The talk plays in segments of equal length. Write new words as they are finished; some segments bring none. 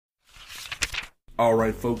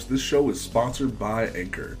Alright folks, this show is sponsored by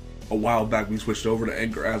Anchor. A while back we switched over to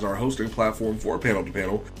Anchor as our hosting platform for Panel to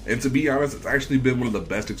Panel, and to be honest, it's actually been one of the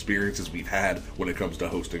best experiences we've had when it comes to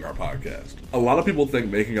hosting our podcast. A lot of people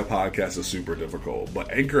think making a podcast is super difficult,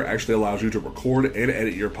 but Anchor actually allows you to record and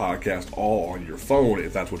edit your podcast all on your phone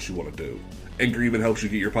if that's what you want to do. Anchor even helps you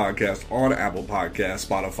get your podcast on Apple Podcasts,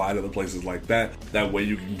 Spotify, and other places like that. That way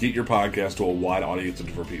you can get your podcast to a wide audience of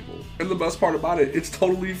different people. And the best part about it, it's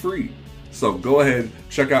totally free. So go ahead,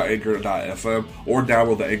 check out Anchor.fm or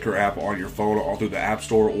download the Anchor app on your phone or through the App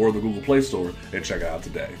Store or the Google Play Store and check it out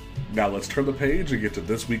today. Now let's turn the page and get to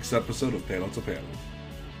this week's episode of Panel to Panel.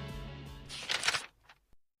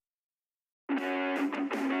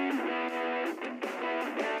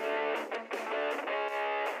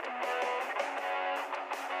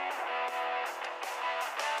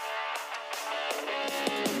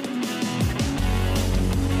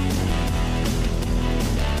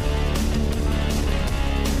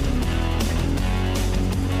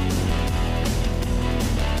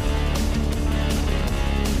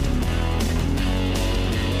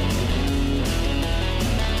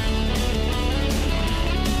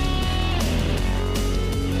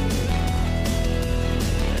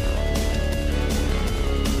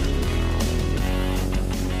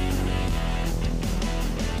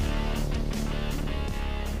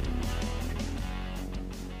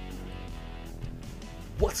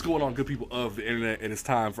 What's going on, good people of the internet? And it's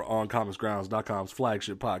time for OnComicsGrounds.com's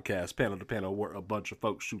flagship podcast, Panel to Panel, where a bunch of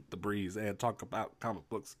folks shoot the breeze and talk about comic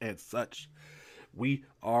books and such. We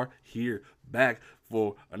are here back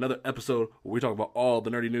for another episode where we talk about all the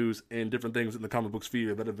nerdy news and different things in the comic book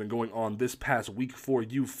sphere that have been going on this past week for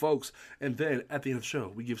you folks. And then at the end of the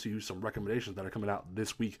show, we give to you some recommendations that are coming out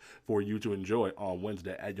this week for you to enjoy on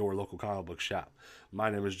Wednesday at your local comic book shop. My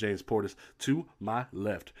name is James Portis. To my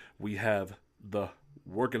left, we have the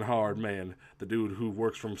working hard man, the dude who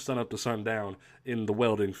works from sun up to sundown in the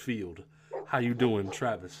welding field. How you doing,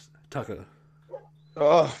 Travis Tucker?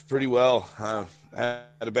 Oh, pretty well. I had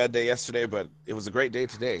a bad day yesterday, but it was a great day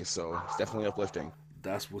today, so it's definitely uplifting.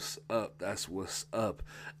 That's what's up. That's what's up.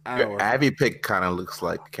 Your Abby pick kind of looks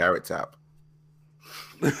like Carrot Top.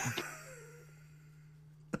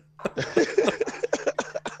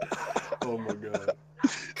 Oh my god.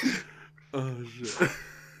 Oh shit.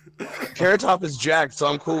 Carrot Top is jacked, so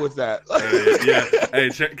I'm cool with that. Hey,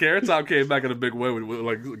 Carrot Top came back in a big way with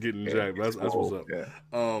like getting jacked. That's what's up. Yeah.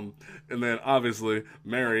 And then obviously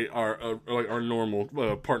Mary, our normal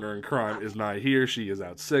partner in crime, is not here. She is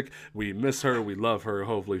out sick. We miss her. We love her.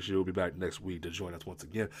 Hopefully she'll be back next week to join us once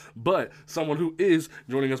again. But someone who is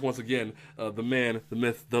joining us once again, the man, the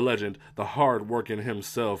myth, the legend, the hard-working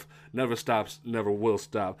himself, never stops, never will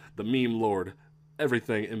stop, the meme lord,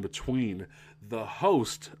 everything in between, the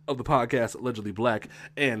host of the podcast Allegedly Black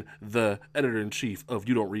and the editor-in-chief of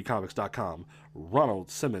YouDon'tReadComics.com,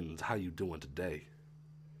 Ronald Simmons. How you doing today?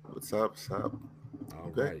 What's up?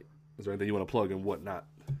 All right. Is there anything you want to plug and whatnot?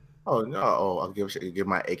 Oh no! I'll give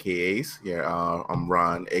my AKAs. Yeah, I'm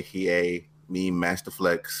Ron, AKA Meme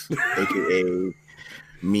Masterflex, AKA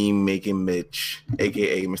Meme Making Mitch,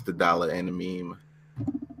 AKA Mr. Dollar and the Meme.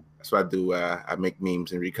 That's what I do. I make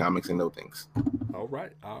memes and read comics and know things. All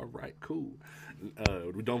right, cool.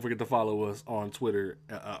 Don't forget to follow us on Twitter,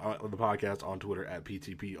 on the podcast on Twitter at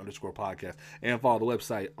PTP_podcast, and follow the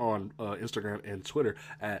website on Instagram and Twitter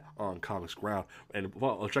at On Comics Ground. And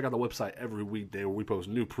check out the website every weekday where we post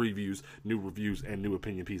new previews, new reviews, and new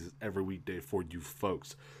opinion pieces every weekday for you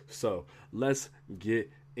folks. So let's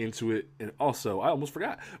get into it. And also, I almost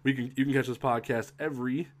forgot, you can catch this podcast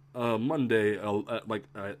every Monday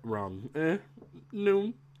around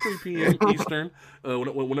noon, 3 p.m. Eastern,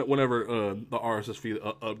 whenever the RSS feed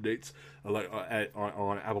updates,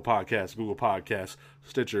 on Apple Podcasts, Google Podcasts,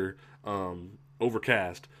 Stitcher,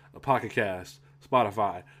 Overcast, Pocket Cast,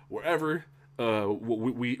 Spotify, wherever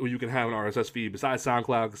you can have an RSS feed besides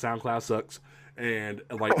SoundCloud, because SoundCloud sucks, and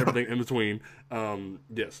like everything in between.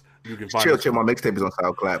 Yes, you can find Chill, my mixtape is on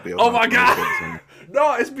SoundCloud. Yo. Oh my god!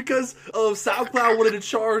 No, it's because of SoundCloud wanted to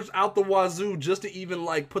charge out the wazoo just to even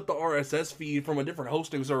like put the RSS feed from a different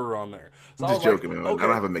hosting server on there. So I'm just joking, man. Okay, I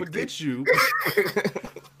don't have a mixtape. Forget you.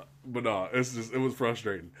 But no, it was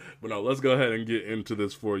frustrating. But no, let's go ahead and get into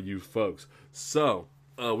this for you folks. So,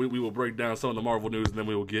 we will break down some of the Marvel news, and then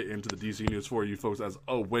we will get into the DC news for you folks as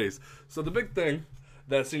always. So the big thing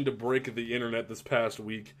that seemed to break the internet this past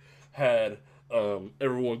week had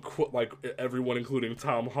everyone, including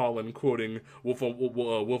Tom Holland, quoting Wolf on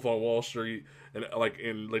Wall Street, and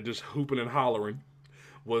just hooping and hollering,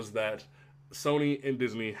 was that Sony and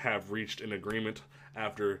Disney have reached an agreement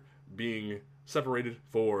after being separated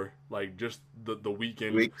for like just the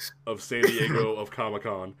weekend Weeks. of San Diego of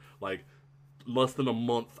Comic-Con, like less than a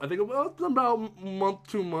month. I think about a month,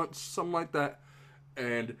 2 months, something like that.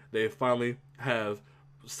 And they finally have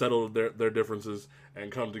settled their differences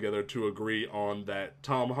and come together to agree on that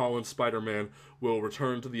Tom Holland's Spider-Man will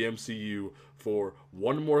return to the MCU for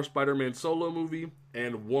one more Spider-Man solo movie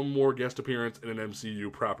and one more guest appearance in an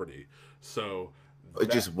MCU property. So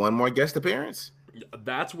Just one more guest appearance?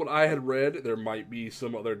 that's what I had read. There might be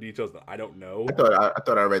some other details that I don't know. I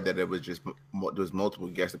thought I read that it was just there was multiple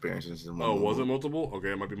guest appearances in one Oh, movie. was it multiple?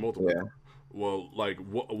 Okay, it might be multiple. Yeah. Well, like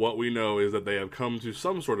what we know is that they have come to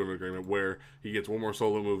some sort of agreement where he gets one more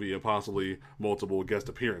solo movie and possibly multiple guest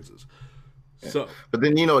appearances. Yeah. So, but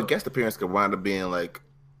then a guest appearance could wind up being like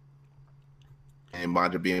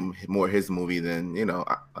more his movie than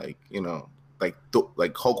like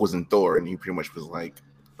Hulk was in Thor and he pretty much was like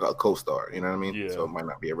a co-star. You know what I mean? Yeah. So it might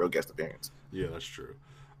not be a real guest appearance. yeah, that's true.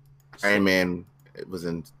 Iron Man, it was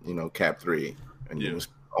in Cap 3, and it was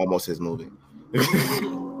almost his movie.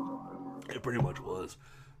 It pretty much was.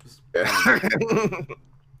 Yeah.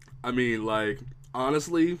 I mean, like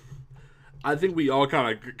honestly, I think we all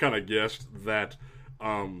kind of guessed that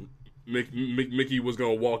Mickey was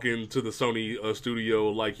gonna walk into the Sony studio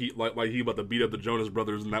like he about to beat up the Jonas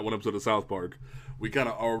Brothers in that one episode of South Park. We kind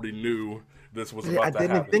of already knew this was about to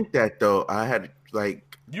happen. I didn't think that though. I had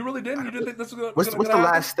like. You really didn't? You didn't think this was gonna? What's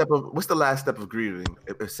the last step of grieving?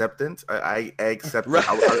 Acceptance. I accepted.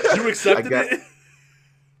 Right. You accepted it.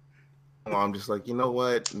 I'm just like, you know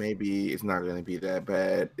what? Maybe it's not going to be that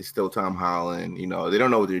bad. It's still Tom Holland. They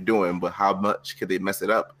don't know what they're doing, but how much could they mess it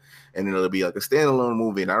up? And then it'll be like a standalone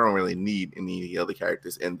movie, and I don't really need any other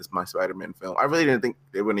characters in my Spider-Man film. I really didn't think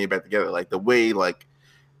they were going to get back together. Like the way, like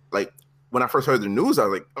when I first heard the news, I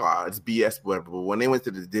was like, oh, it's BS, whatever. But when they went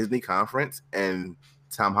to the Disney conference and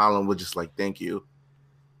Tom Holland was just like, thank you.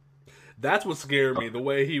 That's what scared me. The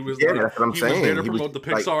way he was, that's what I'm saying. Was there to promote the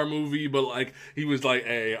Pixar movie, but like he was like,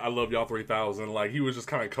 "Hey, I love y'all 3000." Like he was just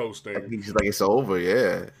kind of coasting. He's just like, it's over.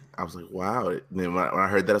 Yeah, I was like, wow. And then when I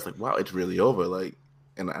heard that, I was like, wow, it's really over. Like,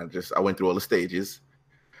 and I went through all the stages,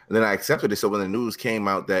 and then I accepted it. So when the news came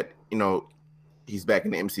out that he's back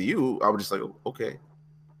in the MCU, I was just like, okay,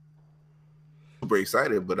 super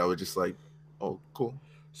excited. But I was just like, oh, cool.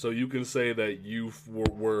 So you can say that you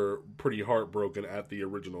were pretty heartbroken at the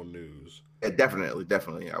original news. Yeah,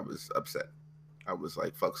 definitely. I was upset. I was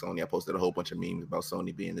like, fuck Sony. I posted a whole bunch of memes about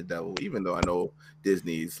Sony being the devil, even though I know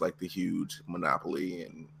Disney's like the huge monopoly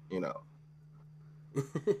and,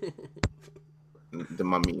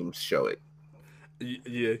 my memes show it.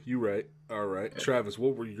 Yeah, you're right. All right. Yeah. Travis,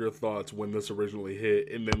 what were your thoughts when this originally hit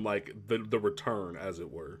and then like the return, as it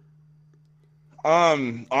were?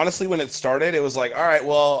 Honestly, when it started, it was like, all right,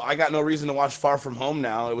 well, I got no reason to watch Far From Home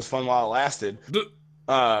now. It was fun while it lasted.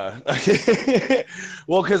 Well,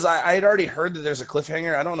 because I had already heard that there's a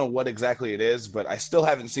cliffhanger. I don't know what exactly it is, but I still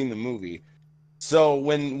haven't seen the movie. So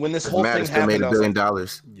when this whole thing happened, made $1 billion.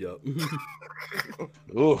 Yep.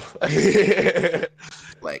 Ooh.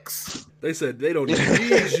 Flex. They said they don't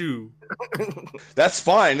need you. That's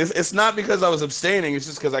fine. It's not because I was abstaining. It's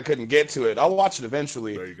just because I couldn't get to it. I'll watch it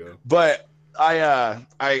eventually. There you go. But I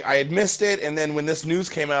had missed it, and then when this news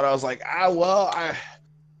came out, I was like, I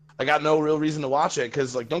got no real reason to watch it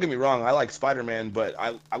because, like, don't get me wrong, I like Spider-Man, but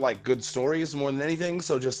I like good stories more than anything.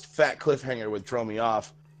 So just fat cliffhanger would throw me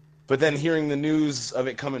off. But then hearing the news of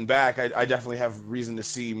it coming back, I definitely have reason to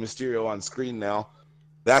see Mysterio on screen now.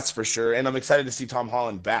 That's for sure. And I'm excited to see Tom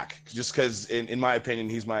Holland back, just because, in my opinion,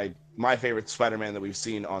 he's my favorite Spider-Man that we've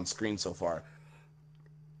seen on screen so far.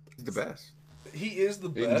 He's the best. He is the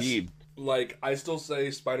best. Indeed. Like, I still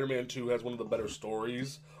say Spider-Man 2 has one of the better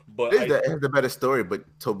stories, but it has the better story, but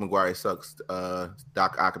Tobey Maguire sucks.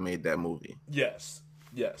 Doc Ock made that movie. Yes.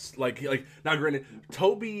 Like now granted,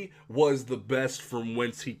 Tobey was the best from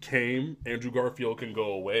whence he came. Andrew Garfield can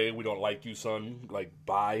go away. We don't like you, son. Like,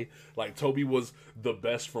 bye. Like, Tobey was the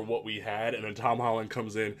best from what we had, and then Tom Holland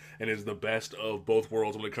comes in and is the best of both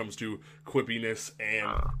worlds when it comes to quippiness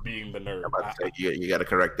and being the nerd. I'm about to say, you got to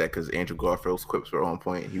correct that because Andrew Garfield's quips were on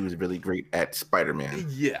point. He was really great at Spider-Man.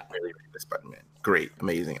 Yeah. Really great at Spider-Man. Great.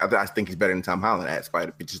 Amazing. I think he's better than Tom Holland at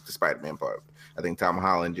just the Spider-Man part. I think Tom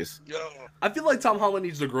Holland just... I feel like Tom Holland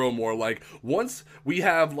needs to grow more. Like, once we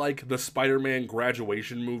have, like, the Spider-Man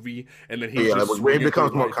graduation movie, and then he's just... when he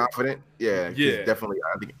becomes more confident, definitely,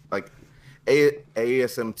 I think, like,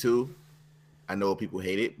 ASM 2, I know people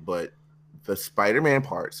hate it, but the Spider-Man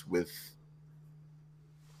parts with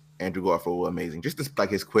Andrew Garfield were amazing. Just like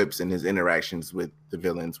his quips and his interactions with the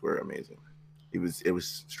villains were amazing. It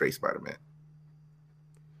was straight Spider-Man.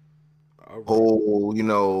 Right.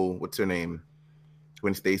 Whole, what's her name?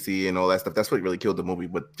 Gwen Stacy and all that stuff. That's what really killed the movie.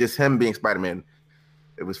 But just him being Spider-Man,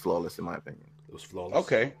 it was flawless in my opinion. It was flawless.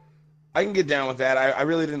 Okay. I can get down with that. I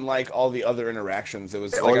really didn't like all the other interactions. It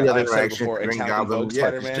was All like the other I've said interactions, before, Green Italian Goblin, Vogue yeah,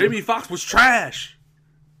 Spider-Man. Jamie Foxx was trash.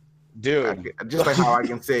 Dude. Just like how I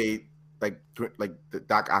can say like the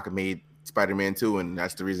Doc Ock made Spider-Man 2, and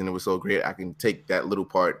that's the reason it was so great. I can take that little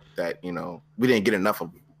part that, you know, we didn't get enough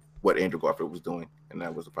of what Andrew Garfield was doing, and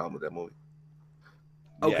that was the problem with that movie.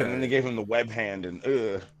 Okay. Yeah, and then they gave him the web hand and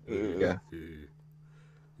Yeah.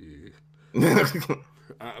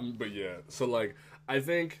 But yeah, so like I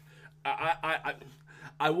think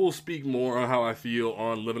I will speak more on how I feel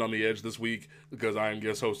on Living on the Edge this week because I am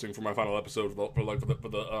guest hosting for my final episode for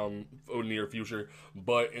the near future.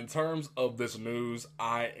 But in terms of this news,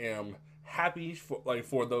 I am happy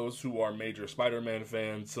for those who are major Spider-Man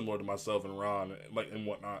fans, similar to myself and Ron, and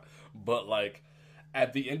whatnot. But like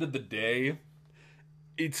at the end of the day,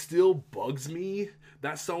 it still bugs me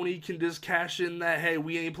that Sony can just cash in that, hey,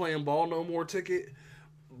 we ain't playing ball no more ticket.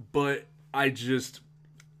 But I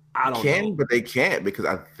don't know. But they can't because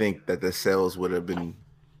I think that the sales would have been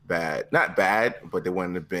bad. Not bad, but they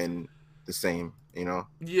wouldn't have been the same, you know?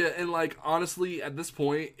 Yeah, and like honestly, at this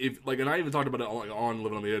point, and I even talked about it on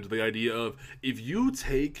Living on the Edge, the idea of if you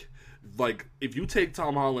take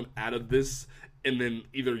Tom Holland out of this and then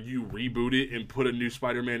either you reboot it and put a new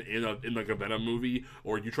Spider-Man in like a Venom movie,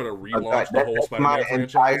 or you try to relaunch the whole Spider-Man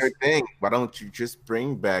franchise. Entire thing. Why don't you just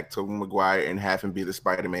bring back Tobey Maguire and have him be the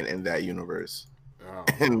Spider-Man in that universe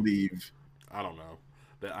and leave? I don't know.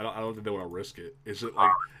 I don't think they want to risk it. It's just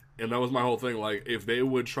like, and that was my whole thing. Like, if they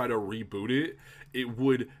would try to reboot it, it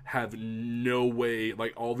would have no way.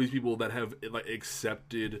 Like all these people that have like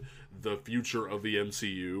accepted the future of the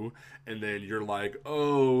MCU, and then you're like,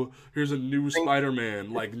 oh, here's a new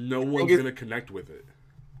Spider-Man. Like no one's gonna connect with it.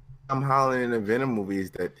 Tom Holland in the Venom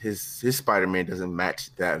movies that his Spider-Man doesn't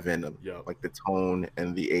match that Venom. Yep. Like the tone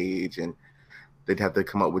and the age, and they'd have to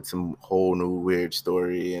come up with some whole new weird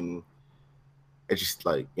story, and it's just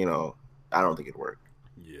like, you know, I don't think it'd work.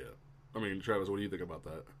 Yeah, I mean, Travis, what do you think about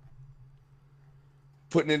that?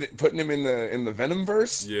 Putting him in the Venom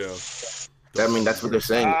verse? Yeah. I mean, that's what they're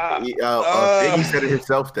saying. Biggie said it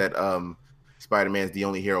himself that Spider-Man's the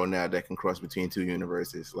only hero now that can cross between two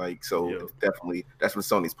universes. Like, so it's definitely that's what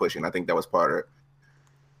Sony's pushing. I think that was part of it.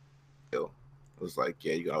 It was like,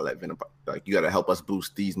 yeah, you gotta let Venom, like, you gotta help us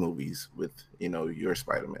boost these movies with, you know, your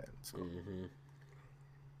Spider-Man. So.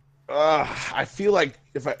 I feel like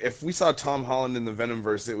if we saw Tom Holland in the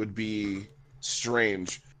Venomverse, it would be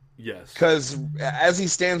strange. Yes, because as he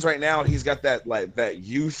stands right now, he's got that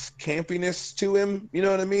youth campiness to him. You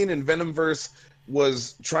know what I mean? And Venomverse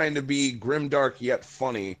was trying to be grimdark yet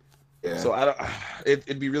funny. Yeah. So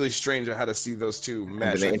it'd be really strange how to see those two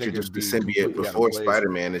mesh. And they introduced the symbiote before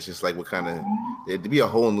Spider-Man. It's just like it'd be a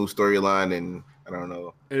whole new storyline, and I don't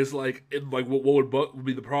know. And it's like what would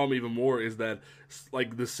be the problem even more is that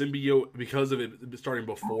like the symbiote, because of it starting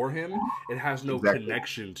before him, it has no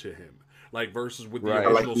connection to him. Like versus with the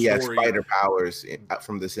original like he has story, spider powers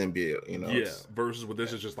from the symbiote, you know. Yeah. Versus with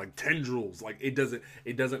this is just like tendrils. Like it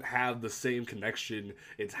doesn't have the same connection.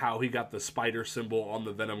 It's how he got the spider symbol on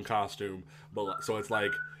the Venom costume. But so it's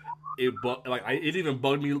like it even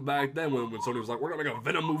bugged me back then when Sony was like, we're gonna make a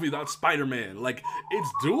Venom movie without Spider-Man. Like it's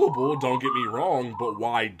doable. Don't get me wrong, but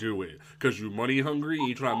why do it? Because you're money hungry and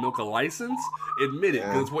you try to milk a license. Admit it,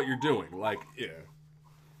 because it's what you're doing. Like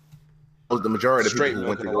the majority of people who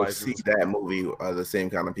went to go see that movie are the same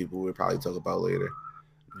kind of people we'll probably talk about later.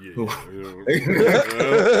 Yeah.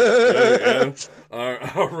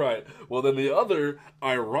 All right. Well, then the other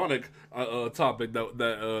ironic topic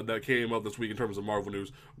that came up this week in terms of Marvel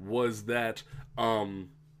news was that Sony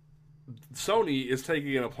is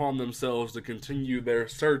taking it upon themselves to continue their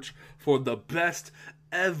search for the best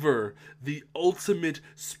ever, the ultimate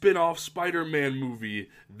spin-off Spider-Man movie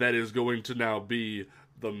that is going to now be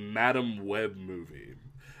the Madam Web movie.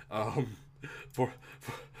 For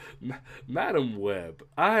Madam Web,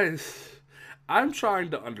 I'm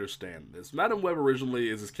trying to understand this. Madam Web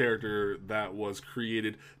originally is this character that was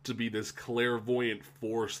created to be this clairvoyant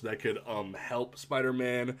force that could help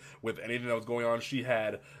Spider-Man with anything that was going on. She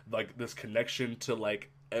had like this connection to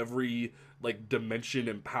like every like dimension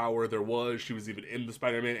and power there was. She was even in the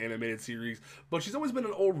Spider-Man animated series, but she's always been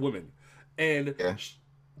an old woman, and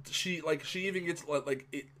she even gets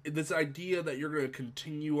this idea that you're going to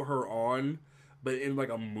continue her on, but in like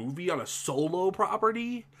a movie on a solo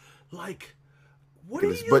property, like what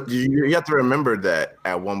is? But you have to remember that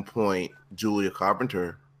at one point Julia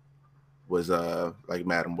Carpenter was like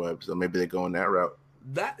Madam Web, so maybe they're going that route.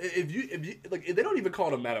 That if you like, if they don't even call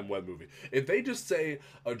it a Madam Web movie. If they just say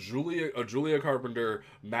a Julia Carpenter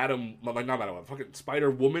Madam, like not Madam Web, fucking Spider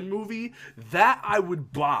Woman movie, that I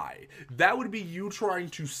would buy. That would be you trying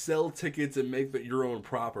to sell tickets and make that your own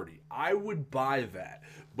property. I would buy that.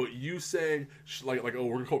 But you saying like oh,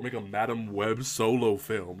 we're gonna make a Madam Web solo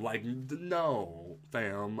film, like no,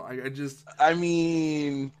 fam. I just I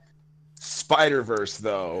mean, Spider-Verse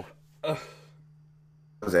though. It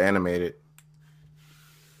was animated.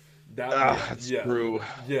 That's true.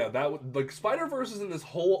 Yeah, that would, like, Spider-Verse is in this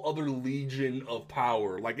whole other legion of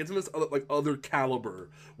power. Like, it's in this other, like, other caliber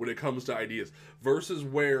when it comes to ideas. Versus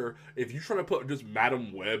where if you're trying to put just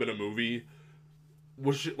Madam Web in a movie,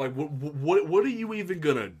 what are you even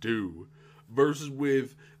gonna do? Versus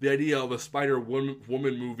with the idea of a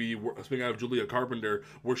Spider-Woman movie, speaking of Julia Carpenter,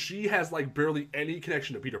 where she has like barely any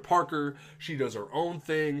connection to Peter Parker. She does her own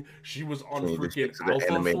thing. She was on freaking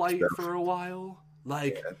Alpha Flight for a while.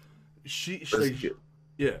 Like, yeah. She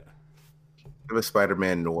yeah. It was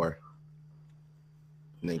Spider-Man Noir.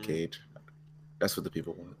 Nick Cage. That's what the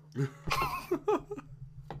people want.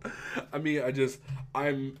 I mean,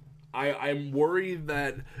 I'm worried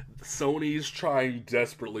that Sony's trying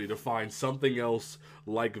desperately to find something else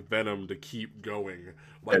like Venom to keep going.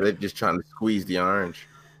 Like, yeah, they're just trying to squeeze the orange.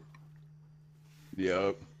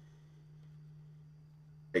 Yep.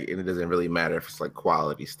 And it doesn't really matter if it's like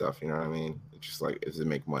quality stuff, you know what I mean? It's just like, does it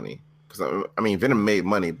make money? Because I mean, Venom made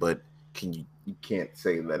money, but you can't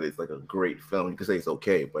say that it's like a great film. You can say it's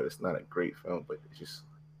okay, but it's not a great film. But it's just.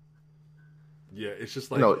 Yeah, it's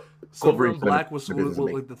just like Silver and Black was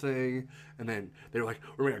like the thing, and then they were like,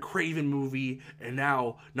 we're making a Craven movie, and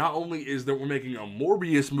now not only is that we're making a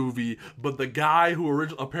Morbius movie, but the guy who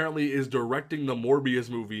apparently is directing the Morbius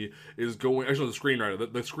movie is going, actually the screenwriter,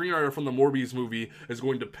 the screenwriter from the Morbius movie is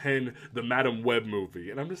going to pen the Madam Web movie,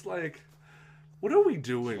 and I'm just like, what are we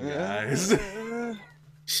doing, guys?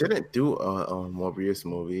 Shouldn't do a Morbius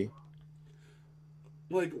movie.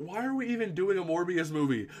 Like, why are we even doing a Morbius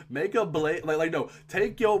movie? Make a Blade, no,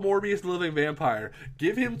 take your Morbius the Living Vampire,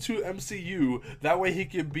 give him to MCU, that way he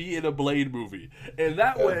can be in a Blade movie. And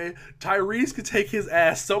that way, Tyrese could take his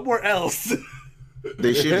ass somewhere else.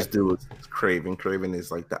 They should just do Craven. Craven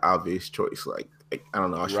is like the obvious choice. Like I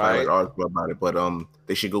don't know, I should write an article about it, but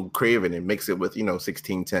they should go Craven and mix it with,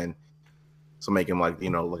 1610. So make him like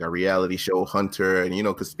a reality show hunter, and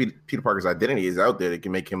because Peter Parker's identity is out there. They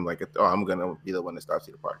can make him like, I'm gonna be the one that stops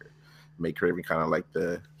Peter Parker. Make Craven kind of like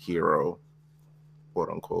the hero, quote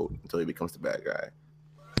unquote, until he becomes the bad guy.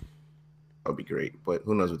 That would be great, but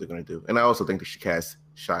who knows what they're gonna do? And I also think they should cast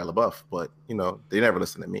Shia LaBeouf, but they never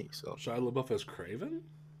listen to me. So Shia LaBeouf as Craven?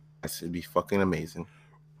 That should be fucking amazing.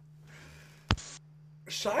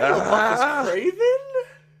 Shia LaBeouf as Craven?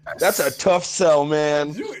 That's a tough sell,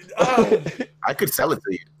 man. Dude, I could sell it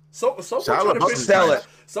to you. Someone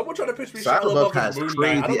trying to pitch me Shia LaBeouf as Moon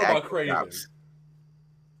Knight. I don't know about Craven.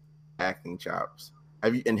 Acting chops.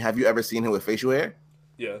 Have you ever seen him with facial hair?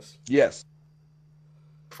 Yes. Yes.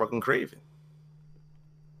 Fucking Craven.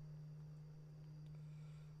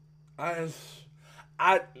 I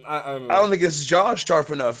don't think his jaw's sharp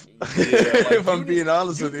enough. Yeah, if I'm being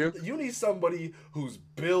honest with you, you need somebody who's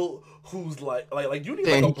built, who's like you need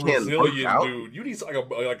like a Brazilian dude. You need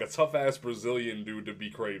like a tough ass Brazilian dude to be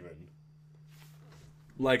Craven.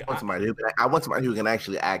 Like I want somebody who can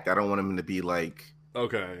actually act. I don't want him to be like.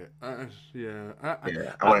 Okay. I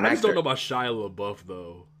just don't know about Shia LaBeouf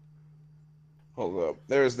though. Hold up.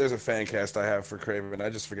 There's a fan cast I have for Craven. I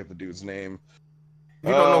just forget the dude's name. You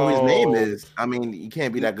don't know who his name is. I mean, you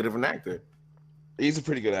can't be that good of an actor. He's a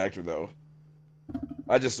pretty good actor, though.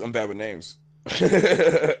 I'm bad with names.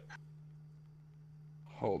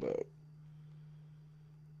 Hold up.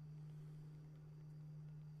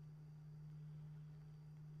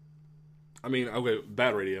 I mean, okay,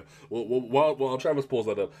 bad radio. Well, while Travis pulls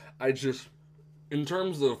that up, in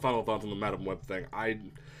terms of final thoughts on the Madam Web thing,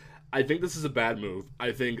 I think this is a bad move.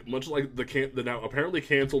 I think much like the now apparently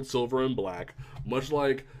canceled Silver and Black, much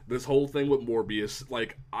like this whole thing with Morbius,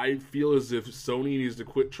 like I feel as if Sony needs to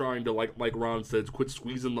quit trying to like Ron said, quit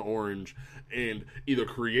squeezing the orange and either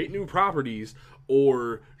create new properties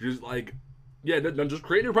or just just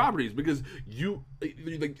create new properties, because you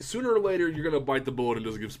sooner or later you're gonna bite the bullet and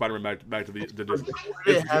just give Spider-Man back to Disney.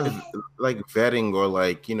 They have like vetting or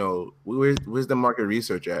where's the market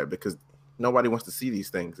research at? Because nobody wants to see these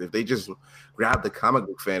things. If they just grabbed the comic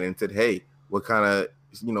book fan and said, "Hey, what kind of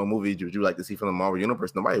movie would you like to see from the Marvel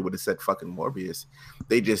Universe?" Nobody would have said fucking Morbius.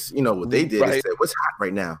 They just, what they did is said, "What's hot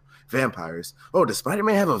right now? Vampires. Oh, does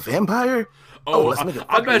Spider-Man have a vampire? Oh, let's make a movie."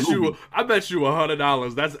 I bet you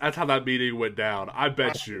 $100. That's how that meeting went down. I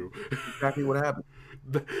bet you. Exactly what happened.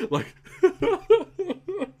 Like,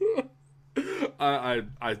 I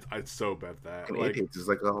so bet that. And Like, it's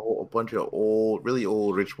like a bunch of old, really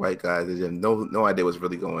old, rich white guys that have no idea what's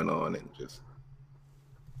really going on, and just.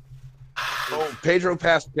 Oh, Pedro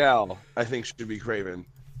Pascal, I think should be Craven.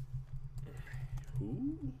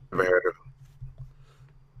 who? Never heard of him.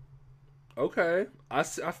 Okay, I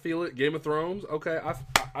feel it. Game of Thrones. Okay,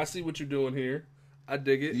 I see what you're doing here. I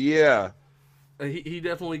dig it. Yeah. He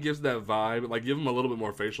definitely gives that vibe. Like, give him a little bit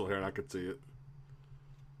more facial hair, and I could see it.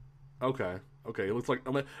 Okay. It looks like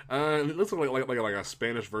it looks like a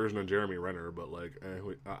Spanish version of Jeremy Renner, but like,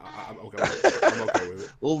 I'm okay. I'm okay with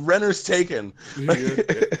it. Well, Renner's taken. Yeah.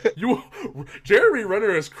 Jeremy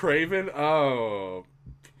Renner as Craven. Oh,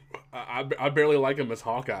 I barely like him as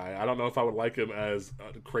Hawkeye. I don't know if I would like him as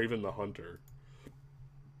Craven the Hunter.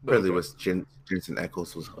 Really, was Jensen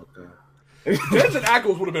Ackles was Hawkeye. Jensen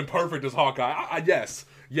Ackles would have been perfect as Hawkeye.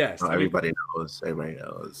 Yes. Oh, everybody knows. Everybody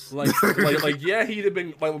knows. Like, yeah, he'd have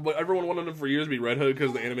been like everyone wanted him for years to be Red Hood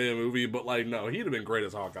because of the animated movie, but like, no, he'd have been great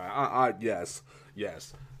as Hawkeye. Yes,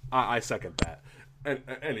 I second that. And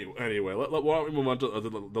anyway, why don't we move on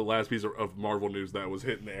to the last piece of Marvel news that was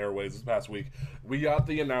hitting the airways this past week? We got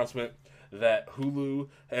the announcement that Hulu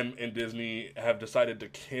and Disney have decided to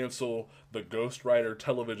cancel the Ghost Rider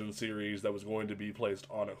television series that was going to be placed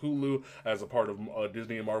on Hulu as a part of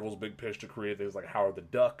Disney and Marvel's big pitch to create things like Howard the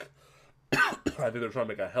Duck. I think they're trying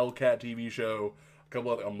to make a Hellcat TV show, a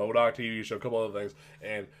MODOK TV show, a couple other things.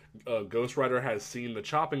 And Ghost Rider has seen the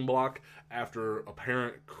chopping block after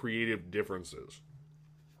apparent creative differences.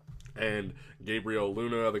 And Gabriel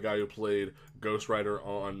Luna, the guy who played Ghost Rider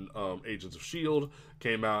on Agents of S.H.I.E.L.D.,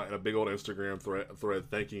 came out in a big old Instagram thread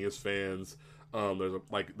thanking his fans.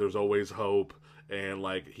 There's always hope, and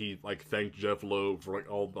like he thanked Jeff Loeb for like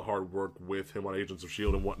all the hard work with him on Agents of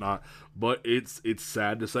S.H.I.E.L.D. and whatnot. But it's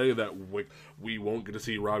sad to say that we won't get to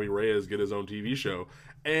see Robbie Reyes get his own TV show.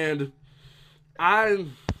 And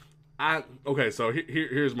okay, so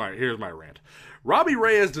here's my rant. Robbie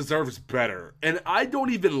Reyes deserves better, and I don't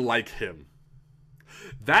even like him.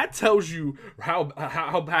 That tells you how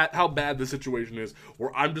bad the situation is.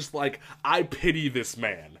 Where I'm just like, I pity this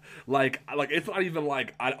man. Like it's not even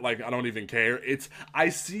like I don't even care. It's I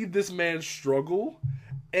see this man struggle,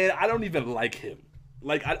 and I don't even like him.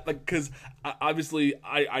 Because obviously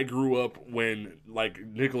I grew up when like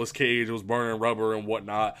Nicolas Cage was burning rubber and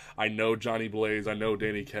whatnot. I know Johnny Blaze. I know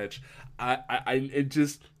Danny Ketch. It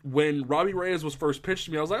just when Robbie Reyes was first pitched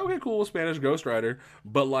to me, I was like, okay, cool, Spanish Ghost Rider.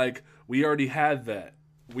 But like we already had that.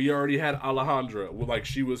 We already had Alejandra. Like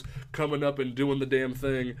she was coming up and doing the damn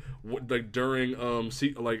thing. Like during or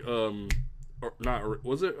not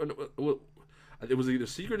was it? It was either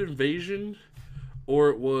Secret Invasion or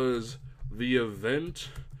it was the event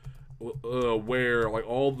where like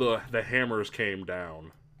all the hammers came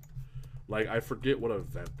down. Like I forget what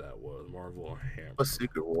event that was. Marvel Hammer. A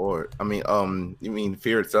Secret War. I mean, you mean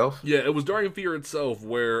Fear itself? Yeah, it was during Fear itself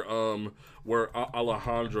where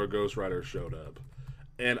Alejandra Ghost Rider showed up,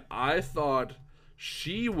 and I thought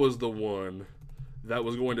she was the one that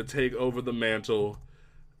was going to take over the mantle.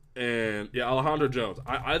 And yeah, Alejandra Jones.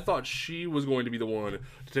 I thought she was going to be the one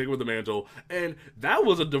to take over the mantle, and that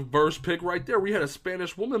was a diverse pick right there. We had a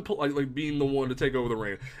Spanish woman like being the one to take over the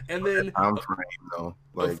reign, and then I'm frame though,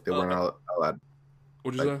 like there weren't a lot.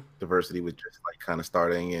 What'd you say? Diversity was just like kind of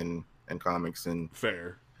starting in comics, and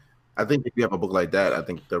fair. I think if you have a book like that, I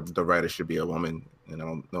think the writer should be a woman, and I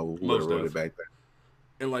don't know who would have wrote it back then.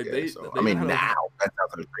 And like they I mean, now that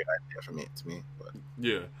sounds like a great idea to me. But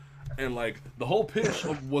yeah. And like the whole pitch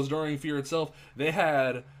was during Fear itself. They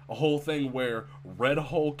had a whole thing where Red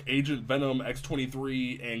Hulk, Agent Venom,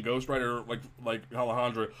 X-23, and Ghost Rider, like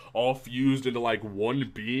Alejandra, all fused into like one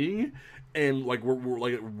being, and like we're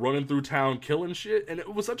like running through town killing shit. And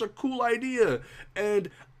it was such a cool idea. And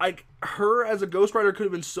like her as a Ghost Rider could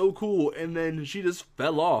have been so cool, and then she just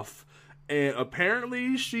fell off. And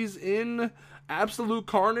apparently she's in Absolute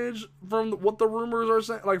Carnage from what the rumors are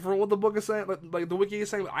saying, like from what the book is saying, like the wiki is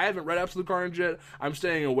saying. I haven't read Absolute Carnage yet. I'm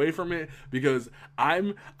staying away from it because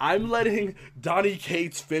I'm letting Donny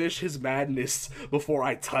Cates finish his madness before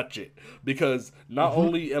I touch it. Because not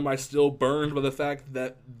only am I still burned by the fact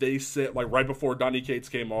that they said like right before Donny Cates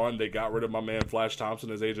came on, they got rid of my man Flash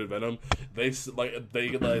Thompson as Agent Venom. They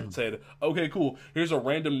said, okay, cool. Here's a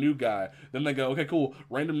random new guy. Then they go, okay, cool.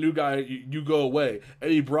 Random new guy, you go away.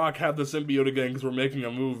 Eddie Brock have the symbiote again because we're making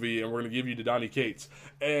a movie and we're going to give you to Donny Cates.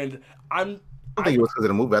 And I don't think it was because of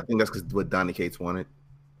the movie. I think that's because what Donny Cates wanted.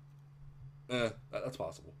 That's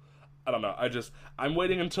possible. I don't know. I'm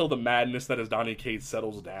waiting until the madness that is Donny Cates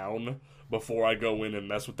settles down before I go in and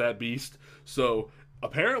mess with that beast. So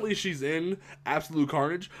apparently she's in Absolute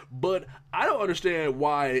Carnage, but I don't understand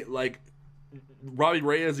why like Robbie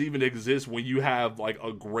Reyes even exists when you have like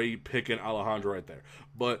a great pick in Alejandro right there.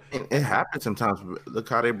 But it happens sometimes. Look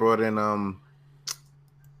how they brought in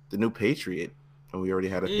the new Patriot, and we already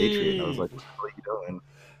had a Patriot. I was like, what are you doing?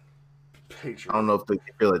 Patriot. I don't know if they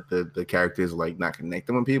feel like the character is like not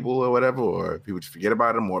connecting with people or whatever, or people just forget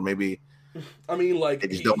about him, or maybe I mean, like they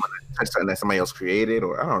just don't want to touch something that somebody else created,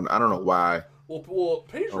 or I don't know why. Well,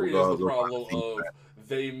 Patriot is the problem of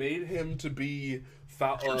they made him to be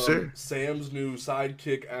Sam's new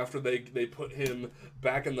sidekick after they put him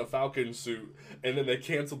back in the Falcon suit, and then they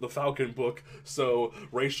canceled the Falcon book, so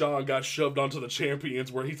Rayshawn got shoved onto the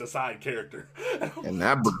Champions where he's a side character. And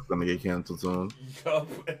that book's gonna get canceled soon.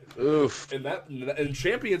 Oof. And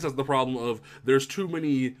Champions has the problem of there's too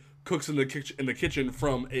many cooks in the kitchen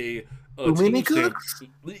from a too many cooks.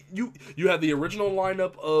 You have the original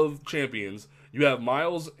lineup of Champions. You have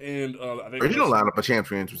Miles and I think original lineup of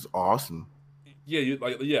Champions was awesome. Yeah,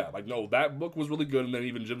 no, that book was really good, and then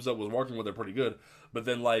even Jim Sub was working with it pretty good. But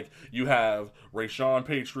then like you have Rayshawn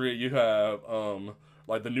Patriot, you have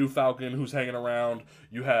like the new Falcon who's hanging around,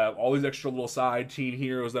 you have all these extra little side teen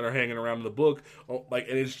heroes that are hanging around in the book, like,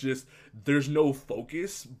 and it's just there's no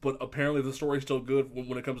focus. But apparently the story's still good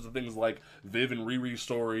when it comes to things like Viv and Riri's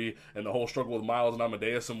story and the whole struggle with Miles and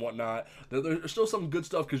Amadeus and whatnot. There's still some good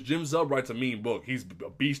stuff because Jim Zub writes a mean book. He's a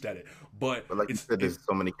beast at it. But like you said, there's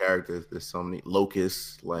so many characters. There's so many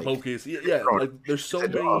Locust. Like there's so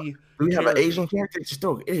many. Do we have an Asian character? Just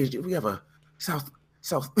throw it. We have a South.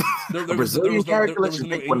 There was an Inuit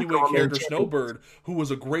character, Snowbird, who was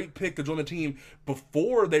a great pick to join the team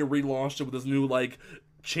before they relaunched it with this new like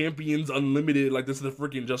Champions Unlimited. Like this is the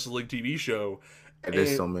freaking Justice League TV show. And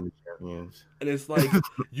there's so many champions, and it's like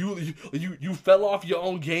you fell off your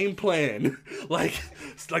own game plan. like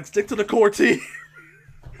stick to the core team.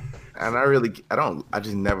 And I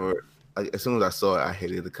just never. Like, as soon as I saw it, I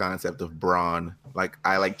hated the concept of Braun. Like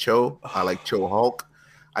I like Cho Hulk.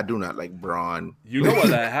 I do not like Braun. You know why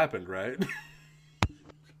that happened, right?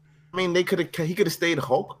 I mean, he could have stayed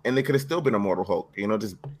Hulk, and they could have still been Immortal Hulk. You know,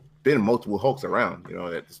 just been multiple Hulks around. You know,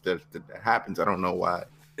 that happens. I don't know why.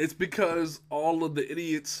 It's because all of the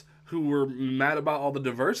idiots who were mad about all the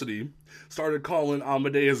diversity started calling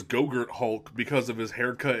Amadeus Gogurt Hulk because of his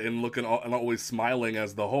haircut and looking and always smiling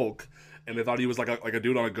as the Hulk. And they thought he was like a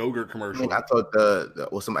dude on a Gogurt commercial. I mean, I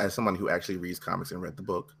thought as someone who actually reads comics and read the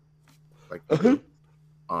book, like.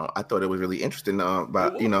 I thought it was really interesting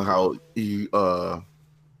about how he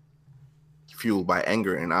fueled by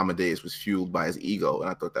anger and Amadeus was fueled by his ego, and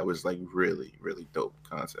I thought that was like really, really dope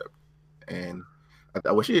concept. And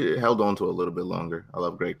I wish he held on to it a little bit longer. I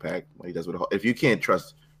love Greg Pak when he does with a Hulk. If you can't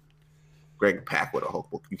trust Greg Pak with a Hulk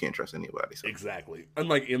book, you can't trust anybody. So. Exactly. And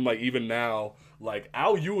even now, like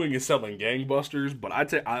Al Ewing is selling gangbusters, but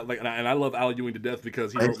I love Al Ewing to death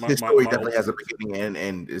because his story definitely has a beginning and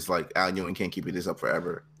end. It's like Al Ewing can't keep this up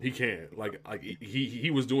forever. He can't. Like he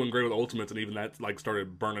was doing great with Ultimates, and even that like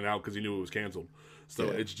started burning out because he knew it was canceled. So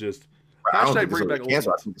it's just I don't think it's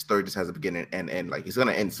canceled. I think the story just has a beginning and end. Like it's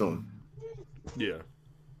gonna end soon. Yeah.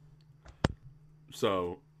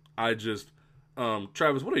 So I just.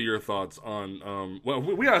 Travis, what are your thoughts on well,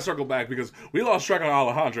 we gotta circle back because we lost track on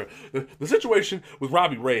Alejandro. The situation with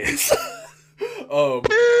Robbie Reyes.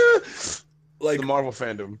 Like the Marvel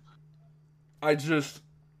fandom.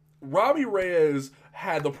 Robbie Reyes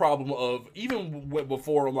had the problem of, even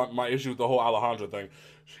before my issue with the whole Alejandro thing,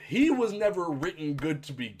 he was never written good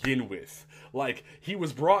to begin with. Like, he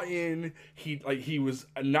was brought in, he was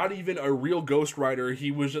not even a real ghostwriter,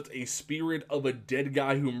 he was just a spirit of a dead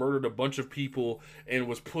guy who murdered a bunch of people and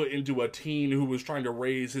was put into a teen who was trying to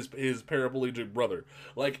raise his paraplegic brother.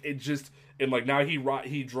 Like, it just, and like, now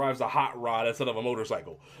he drives a hot rod instead of a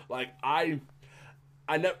motorcycle. Like, I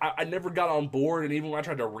never got on board, and even when I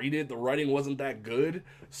tried to read it, the writing wasn't that good.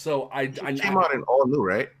 So I came out in All New,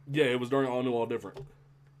 right? Yeah, it was during All New, All Different.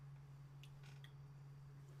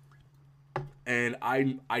 And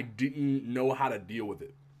I didn't know how to deal with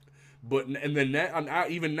it. And then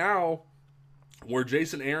even now, where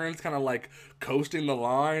Jason Aaron's kind of like coasting the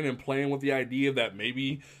line and playing with the idea that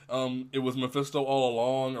maybe it was Mephisto all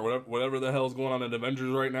along, or whatever the hell's going on in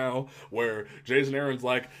Avengers right now, where Jason Aaron's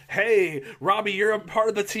like, hey, Robbie, you're a part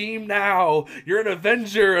of the team now. You're an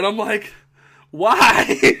Avenger. And I'm like,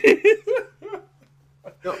 why?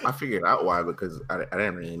 No, I figured out why, because I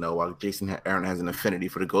didn't really know why Jason Aaron has an affinity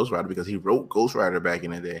for the Ghost Rider, because he wrote Ghost Rider back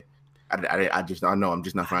in the day. I know I'm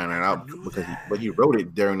just not finding it out because he wrote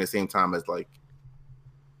it during the same time as like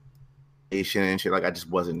Asian and shit. Like I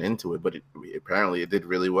just wasn't into it, but apparently it did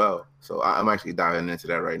really well. So I'm actually diving into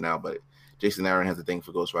that right now. But Jason Aaron has a thing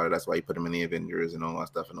for Ghost Rider. That's why he put him in the Avengers and all that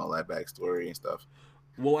stuff and all that backstory and stuff.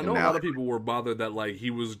 Well, I know And a now- lot of people were bothered that like he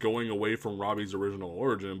was going away from Robbie's original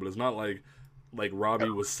origin, but it's not like Robbie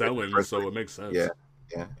was selling, so it makes sense.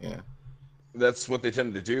 Yeah. That's what they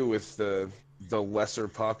tend to do with the lesser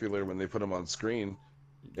popular when they put them on screen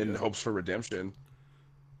in Yeah. hopes for redemption.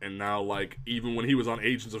 And now, like, even when he was on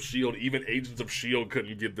Agents of S.H.I.E.L.D., even Agents of S.H.I.E.L.D.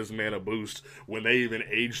 couldn't give this man a boost when they even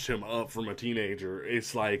aged him up from a teenager.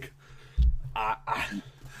 It's like, I think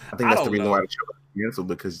I that's the don't reason know. why the show got canceled,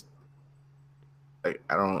 because like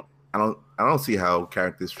I don't see how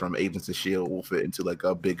characters from Agents of S.H.I.E.L.D. will fit into like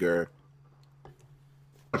a bigger.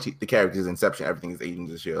 The characters Inception, everything is Agents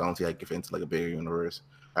of S.H.I.E.L.D. I don't see how it can fit into like a bigger universe.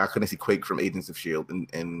 I couldn't see Quake from Agents of S.H.I.E.L.D.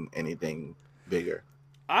 in anything bigger.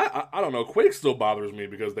 I don't know. Quake still bothers me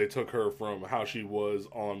because they took her from how she was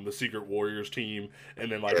on the Secret Warriors team and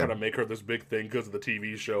then like Yeah. try to make her this big thing because of the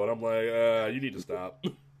TV show. And I'm like, you need to stop.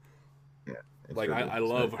 Yeah, it's Like really- I it's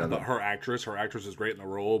love not- her actress. Her actress is great in the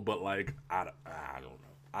role, but like I don't know.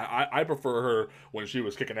 I prefer her when she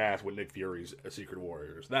was kicking ass with Nick Fury's Secret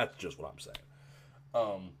Warriors. That's just what I'm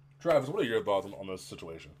saying. Travis, what are your thoughts on this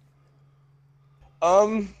situation?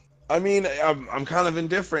 I mean, I'm kind of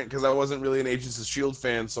indifferent because I wasn't really an Agents of S.H.I.E.L.D.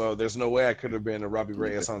 fan, so there's no way I could have been a Robbie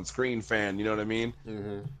Reyes on screen fan. You know what I mean?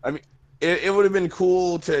 Mm-hmm. It would have been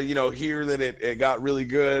cool to hear that it got really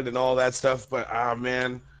good and all that stuff, but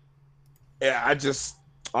man, yeah, I just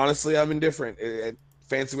honestly I'm indifferent.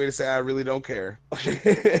 Fancy way to say I really don't care.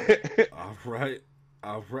 All right.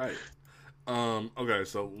 Okay,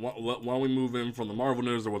 so while we move in from the Marvel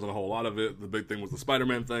news, there wasn't a whole lot of it. The big thing was the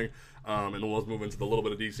Spider-Man thing, and then let's move into the little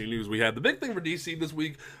bit of DC news we had. The big thing for DC this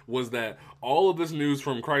week was that all of this news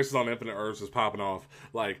from Crisis on Infinite Earths is popping off.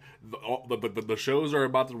 Like, the shows are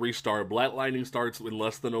about to restart. Black Lightning starts in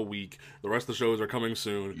less than a week. The rest of the shows are coming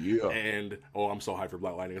soon. Yeah. And, I'm so hyped for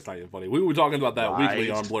Black Lightning, it's not even funny. We were talking about that Right.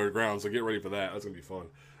 weekly on Blurred Ground, so get ready for that. That's going to be fun.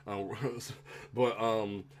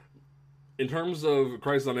 In terms of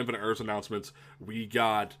Crisis on Infinite Earths announcements, we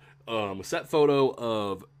got a set photo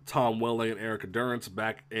of Tom Welling and Erica Durance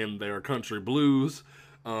back in their country blues,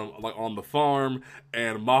 like on the farm,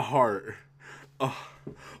 and my heart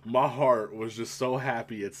was just so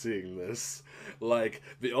happy at seeing this. Like,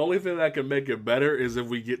 the only thing that can make it better is if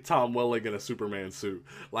we get Tom Welling in a Superman suit.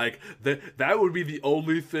 Like, that would be the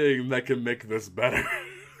only thing that can make this better.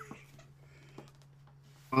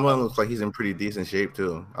 One looks like he's in pretty decent shape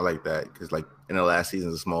too. I like that because, like, in the last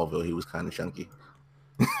season of Smallville, he was kind of chunky.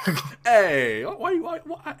 Hey, why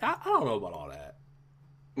I don't know about all that.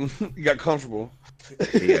 You got comfortable.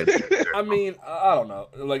 Yeah, I mean, I don't know,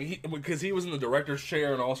 like because he was in the director's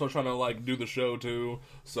chair and also trying to like do the show too,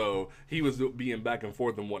 so he was being back and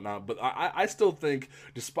forth and whatnot. But I still think,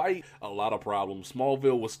 despite a lot of problems,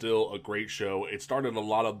 Smallville was still a great show. It started a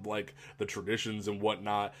lot of like the traditions and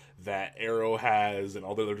whatnot that Arrow has and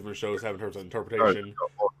all the other different shows have in terms of interpretation.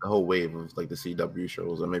 the whole wave of like the CW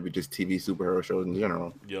shows or maybe just TV superhero shows in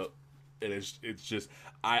general. Yep, and it's just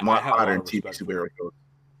I have a lot Modern of TV respect for superhero it. shows,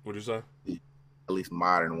 What'd you say? at least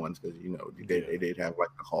modern ones, because Yeah. they did have like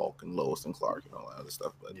the Hulk and Lois and Clark and all that other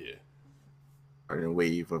stuff, but Yeah. a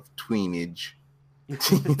wave of tweenage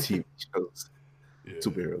TV shows, Yeah.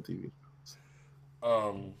 superhero TV.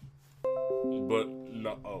 But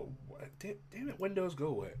no. Oh, damn it! Windows, go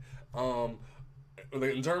away.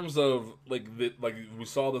 Like, in terms of like we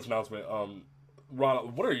saw this announcement.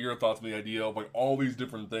 Ron, what are your thoughts on the idea of like all these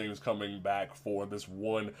different things coming back for this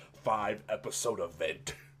one 5-episode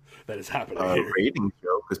event that is happening here? Rating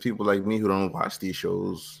show, because people like me who don't watch these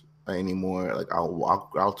shows anymore, like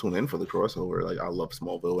I'll tune in for the crossover. Like I loved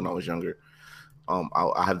Smallville when I was younger.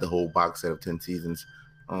 I have the whole box set of 10 seasons.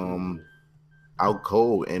 I'll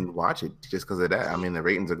go and watch it just because of that. I mean, the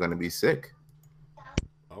ratings are going to be sick.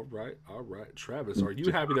 All right. Travis, are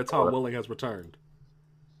you happy that Tom Welling has returned?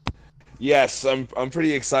 Yes, I'm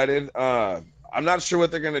pretty excited. I'm not sure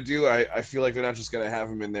what they're gonna do. I feel like they're not just gonna have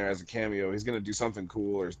him in there as a cameo. He's gonna do something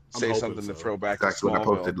cool or say hoping something so. to throw back That's to what I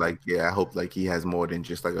posted. Smallville. Like, yeah, I hope like he has more than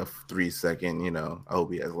just like a 3-second. I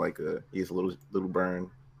hope he has like he's a little burn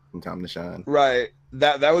from time to shine. Right.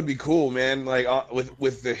 That would be cool, man. Like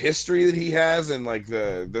with the history that he has and like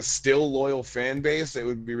the still loyal fan base, it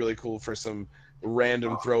would be really cool for some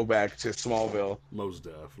random throwback to Smallville. Most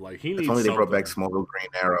def. Like he If needs only they brought back something. Smallville Green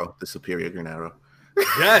Arrow, the superior Green Arrow.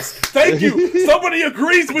 Yes, thank you. Somebody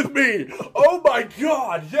agrees with me. Oh my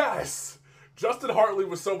God, yes. Justin Hartley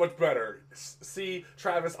was so much better. See,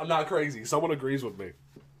 Travis, I'm not crazy. Someone agrees with me.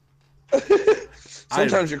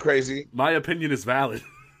 Sometimes you're crazy. My opinion is valid.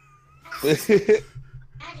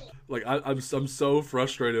 Like I'm so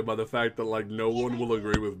frustrated by the fact that like no one will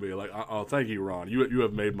agree with me. Like, oh, thank you, Ron. You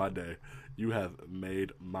have made my day. You have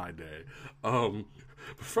made my day.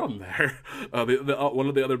 From there, one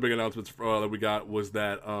of the other big announcements that we got was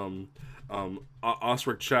that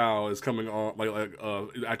Osric Chow is coming on,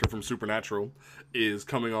 actor from Supernatural, is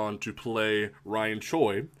coming on to play Ryan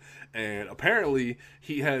Choi, and apparently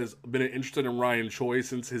he has been interested in Ryan Choi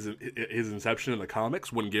since his inception in the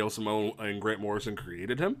comics when Gail Simone and Grant Morrison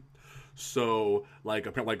created him. So,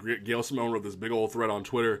 apparently, Gail Simone wrote this big old thread on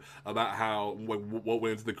Twitter about how what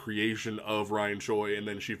went into the creation of Ryan Choi, and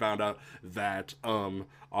then she found out that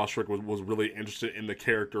Osric was really interested in the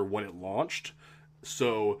character when it launched.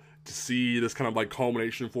 So, to see this kind of like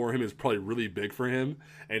culmination for him is probably really big for him,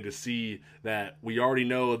 and to see that we already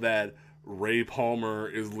know that Ray Palmer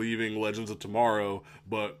is leaving Legends of Tomorrow,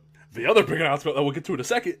 but the other big announcement that we'll get to in a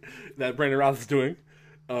second that Brandon Routh is doing.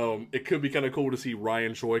 It could be kind of cool to see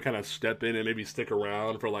Ryan Choi kind of step in and maybe stick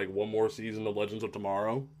around for like one more season of Legends of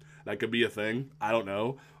Tomorrow. That could be a thing. I don't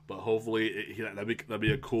know, but hopefully that'd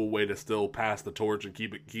be a cool way to still pass the torch and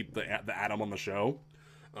keep the Atom on the show.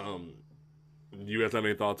 Do you guys have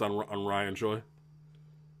any thoughts on Ryan Choi?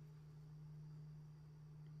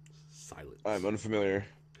 Silence. I'm unfamiliar.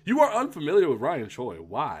 You are unfamiliar with Ryan Choi.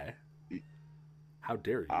 Why? How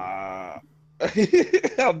dare you? How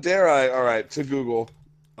dare I? All right, to Google.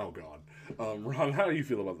 Oh God, Ron, how do you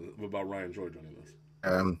feel about Ryan Choi joining this?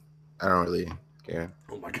 I don't really care.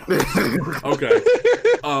 Oh my God. Okay.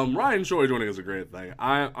 Ryan Choi joining is a great thing.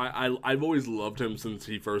 I've always loved him since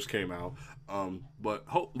he first came out.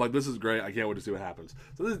 But this is great. I can't wait to see what happens.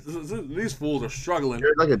 So these fools are struggling.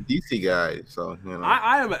 You're like a DC guy, so you know.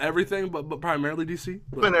 I am everything, but primarily DC.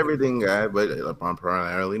 I'm an everything guy, but I'm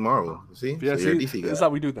primarily Marvel. See, yeah, so you're a DC guy. That's how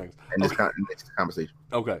we do things. In this conversation.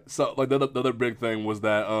 Okay, so like the other big thing was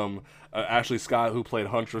that Ashley Scott, who played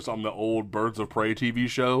Huntress on the old Birds of Prey TV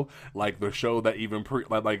show, like the show that even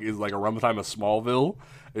is like around the time of Smallville,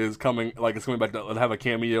 is coming. Like it's coming back to have a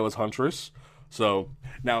cameo as Huntress. So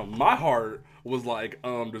now my heart was like,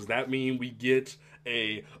 does that mean we get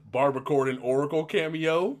a Barbara Gordon Oracle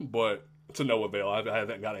cameo? But to no avail. I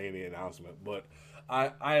haven't got any announcement. But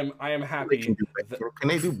I am happy. Can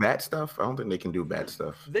they do bat stuff? I don't think they can do bat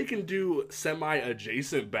stuff. They can do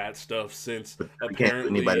semi-adjacent bat stuff since apparently can't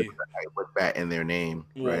anybody put bat in their name.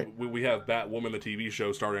 Well, right? we have Batwoman, the TV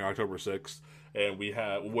show, starting October 6th. And we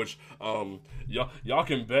have, which y'all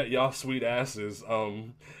can bet y'all sweet asses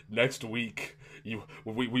next week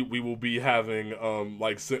we will be having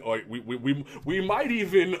we might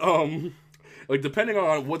even like depending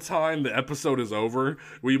on what time the episode is over,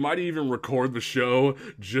 we might even record the show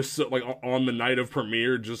just so, like on the night of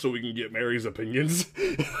premiere, just so we can get Mary's opinions.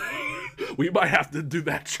 We might have to do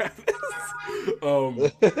that, Travis.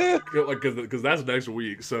 Because that's next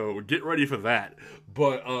week, so get ready for that.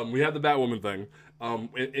 But we have the Batwoman thing.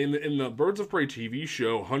 In the Birds of Prey TV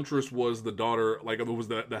show, Huntress was the daughter, like it was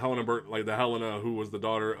the Helena who was the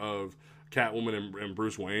daughter of Catwoman and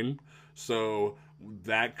Bruce Wayne. So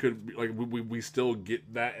that could be like we still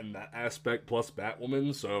get that in that aspect plus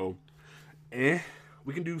Batwoman. So,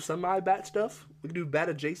 we can do semi-bat stuff. We can do bat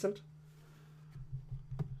adjacent.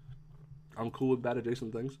 I'm cool with bat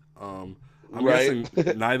adjacent things. I'm guessing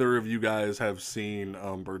neither of you guys have seen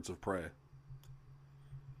Birds of Prey.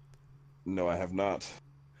 No, I have not.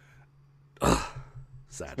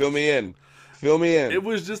 Sad. Fill me in. It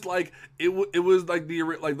was just like it was like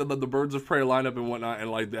the Birds of Prey lineup and whatnot,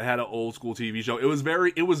 and like they had an old school TV show. It was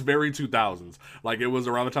very 2000s. Like it was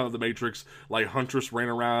around the time of the Matrix. Like Huntress ran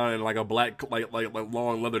around in like a black like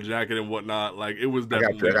long leather jacket and whatnot. Like it was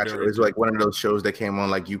definitely. I got you. It was like one of those shows that came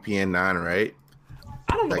on like UPN 9, right?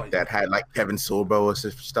 I don't know. Like that had like Kevin Sorbo or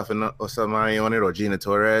stuff or somebody on it, or Gina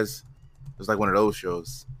Torres. It was like one of those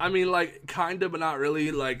shows. I mean, like, kind of, but not really.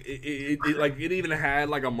 Like, it even had,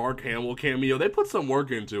 like, a Mark Hamill cameo. They put some work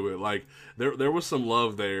into it. Like, there was some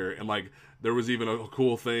love there. And, like, there was even a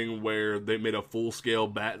cool thing where they made a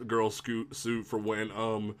full-scale Batgirl suit for when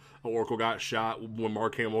Oracle got shot when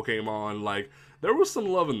Mark Hamill came on. Like, there was some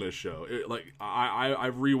love in this show.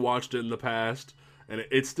 I've rewatched it in the past, and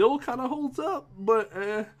it still kind of holds up. But,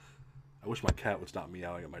 I wish my cat would stop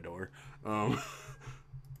meowing at my door.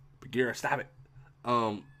 Bagheera, stop it.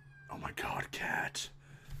 Oh my God, cat.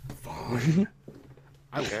 Fine.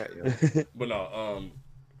 But no,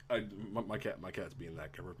 my cat's being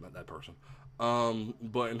that person.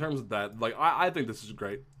 But in terms of that, like I think this is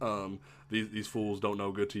great. These fools don't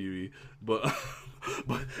know good TV. But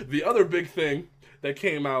but the other big thing that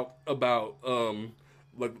came out about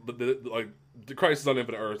the Crisis on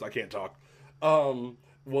Infinite Earths, I can't talk.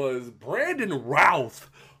 Was Brandon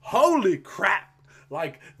Routh. Holy crap.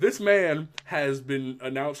 Like, this man has been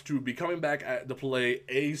announced to be coming back to play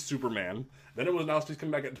a Superman. Then it was announced he's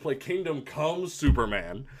coming back to play Kingdom Come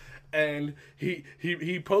Superman. And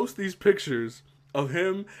he posts these pictures of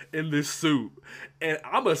him in this suit. And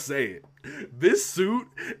I'ma say it. This suit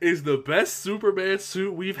is the best Superman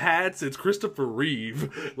suit we've had since Christopher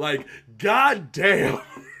Reeve. Like, goddamn.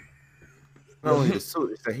 Not only the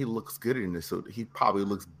suit, it's that he looks good in the suit. He probably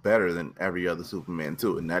looks better than every other Superman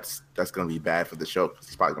too, and that's going to be bad for the show because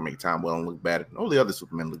he's probably going to make Tom Welling look bad. All the other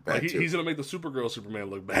Supermen look bad too. He's going to make the Supergirl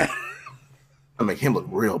Superman look bad. I'll make him look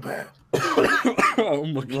real bad. Oh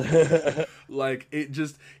my god! Like, it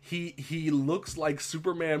just he looks like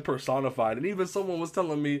Superman personified, and even someone was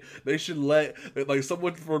telling me they should like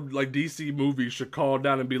someone from like DC movies should call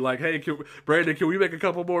down and be like, "Hey, Brandon, can we make a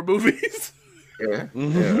couple more movies?" Yeah,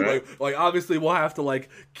 right. like obviously we'll have to like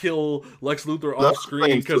kill Lex Luthor off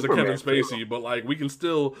screen because of Kevin Spacey, too. But like we can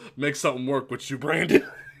still make something work with you, Brandon.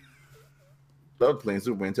 Loved playing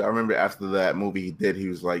Superman too. I remember after that movie he did, he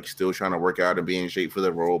was like still trying to work out and be in shape for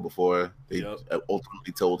the role before they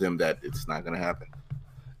ultimately told him that it's not going to happen.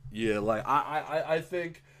 Yeah, like I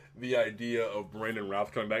think the idea of Brandon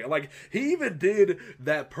Routh coming back, like he even did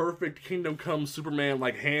that perfect Kingdom Come Superman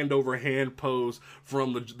like hand over hand pose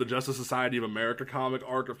from the Justice Society of America comic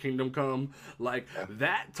arc of Kingdom Come. Like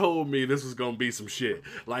that told me this was gonna be some shit.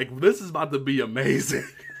 Like this is about to be amazing.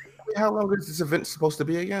 How long is this event supposed to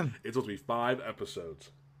be again? It's supposed to be 5 episodes.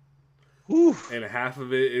 Oof. And half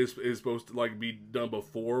of it is supposed to like be done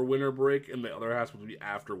before winter break, and the other half is supposed to be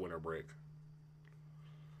after winter break.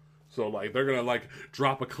 So, like, they're going to, like,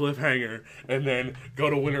 drop a cliffhanger and then go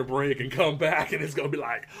to winter break and come back, and it's going to be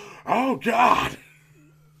like, oh, God!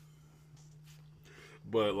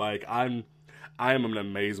 But, like, I am an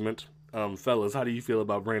amazement. Fellas, how do you feel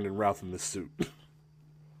about Brandon Routh in this suit?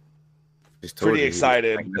 Pretty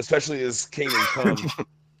excited, especially as Kingdom Come.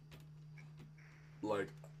 like,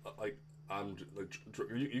 I'm, like,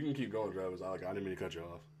 you can keep going, Travis. I didn't mean to cut you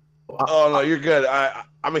off. Oh no, you're good.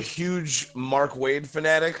 I'm a huge Mark Waid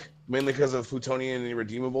fanatic, mainly because of Plutonian and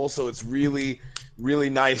Irredeemable. So it's really, really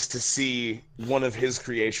nice to see one of his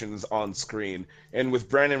creations on screen. And with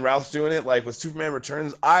Brandon Routh doing it, like with Superman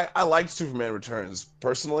Returns, I liked Superman Returns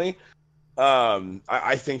personally.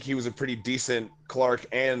 I think he was a pretty decent Clark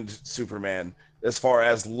and Superman as far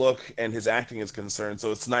as look and his acting is concerned.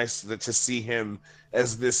 So it's nice to see him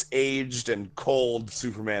as this aged and cold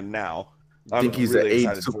Superman now. I think he's really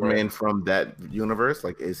an aged Superman from that universe.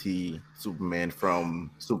 Like, is he Superman from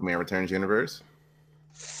Superman Returns universe?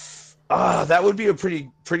 That would be a pretty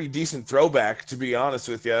decent throwback, to be honest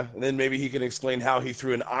with you. And then maybe he can explain how he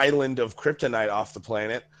threw an island of kryptonite off the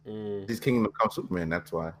planet. He's Kingdom Come Superman.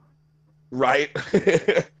 That's why. Right.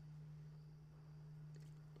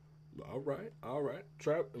 All right.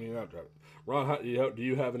 Not Trap. Ron, do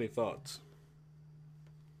you have any thoughts?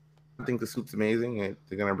 I think the suit's amazing, and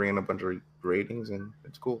they're gonna bring in a bunch of ratings, and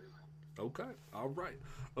it's cool. Okay, all right.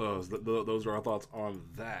 Those are our thoughts on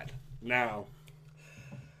that. Now,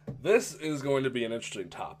 this is going to be an interesting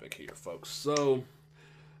topic here, folks. So,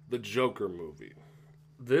 the Joker movie.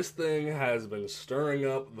 This thing has been stirring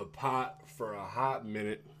up the pot for a hot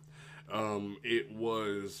minute. It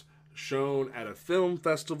was shown at a film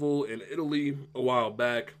festival in Italy a while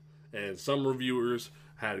back, and some reviewers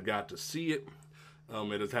had got to see it.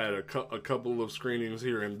 It has had a couple of screenings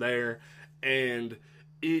here and there, and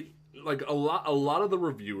it like a lot of the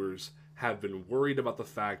reviewers have been worried about the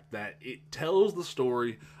fact that it tells the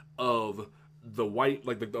story of the white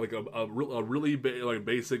a really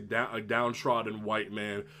basic downtrodden white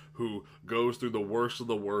man who goes through the worst of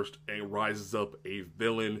the worst and rises up a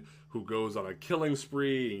villain who goes on a killing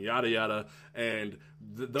spree and yada yada. And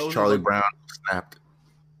those Charlie Brown snapped.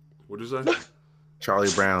 What'd you say? Charlie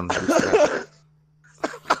Brown snapped.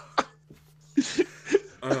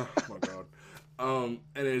 Oh my god.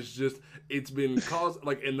 And it's been caused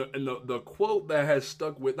like in the quote that has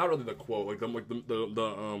stuck with, not really the quote, like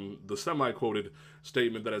the semi-quoted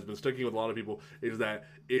statement that has been sticking with a lot of people is that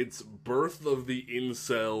it's birth of the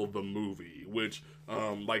incel the movie, which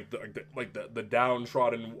the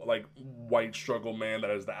downtrodden like white struggle man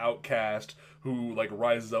that is the outcast who like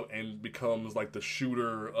rises up and becomes like the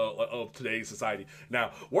shooter of today's society.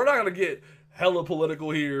 Now, we're not gonna get hella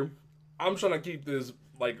political here. I'm trying to keep this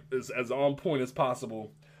like as on point as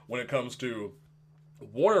possible when it comes to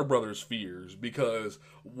Warner Brothers fears, because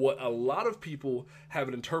what a lot of people have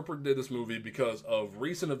interpreted this movie because of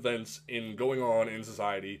recent events going on in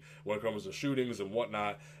society when it comes to shootings and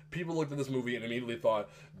whatnot. People looked at this movie and immediately thought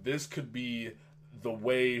this could be the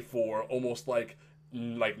way for almost like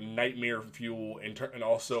like nightmare fuel and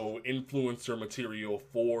also influencer material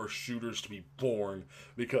for shooters to be born,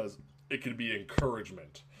 because it could be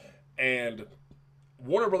encouragement. And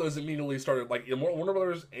Warner Brothers immediately started, like, Warner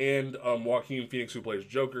Brothers and Joaquin Phoenix, who plays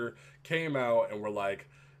Joker, came out and were like,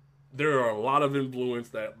 there are a lot of influence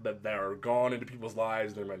that are gone into people's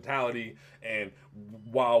lives, their mentality, and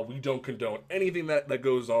while we don't condone anything that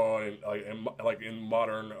goes on in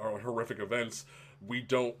modern or horrific events, we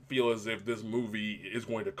don't feel as if this movie is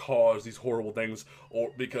going to cause these horrible things,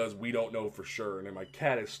 or because we don't know for sure. And then my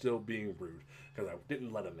cat is still being rude because I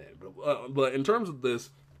didn't let him in. But in terms of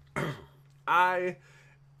this, I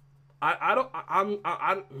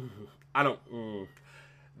don't.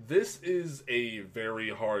 This is a very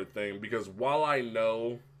hard thing, because while I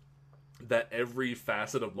know that every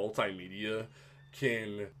facet of multimedia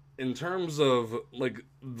can, in terms of like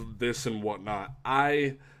this and whatnot,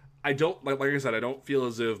 I don't like I said, I don't feel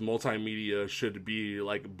as if multimedia should be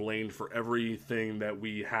like blamed for everything that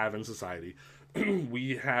we have in society.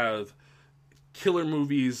 We have killer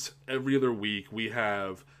movies every other week. We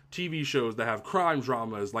have TV shows that have crime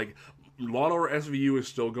dramas. Like Law & Order SVU is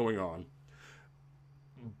still going on.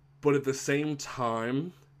 But at the same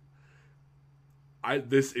time,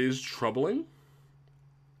 this is troubling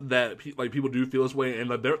that people do feel this way,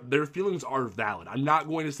 and that their feelings are valid. I'm not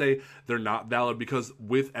going to say they're not valid, because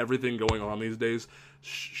with everything going on these days,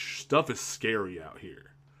 stuff is scary out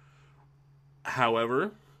here.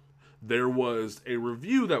 However, there was a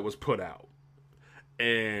review that was put out,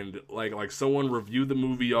 and like someone reviewed the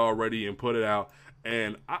movie already and put it out,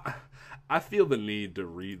 and I feel the need to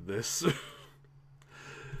read this.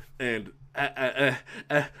 And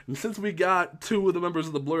since we got two of the members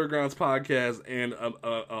of the Blur Grounds podcast and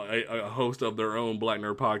a host of their own Black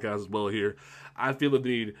Nerd podcast as well here, I feel the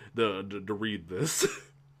need to read this.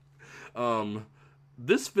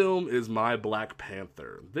 This film is my Black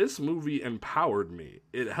Panther. This movie empowered me.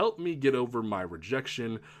 It helped me get over my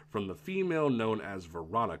rejection from the female known as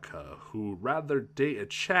Veronica, who'd rather date a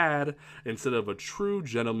Chad instead of a true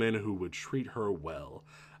gentleman who would treat her well.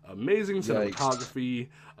 Amazing cinematography,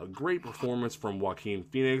 a great performance from Joaquin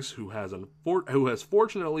Phoenix, who has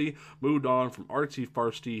fortunately moved on from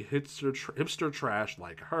artsy-fartsy hipster trash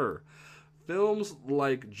like her. Films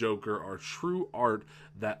like Joker are true art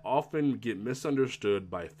that often get misunderstood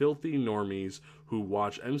by filthy normies who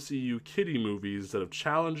watch MCU kiddie movies instead of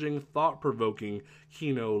challenging, thought-provoking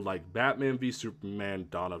kino like Batman v Superman: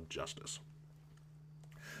 Dawn of Justice.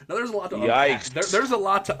 Now there's a lot to unpack. There's a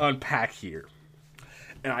lot to unpack here.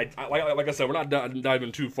 And like I said, we're not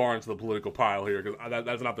diving too far into the political pile here, because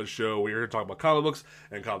that's not the show. We're here to talk about comic books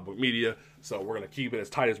and comic book media, so we're going to keep it as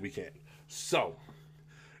tight as we can. So,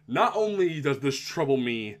 not only does this trouble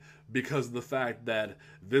me because of the fact that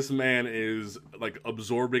this man is like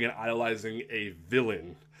absorbing and idolizing a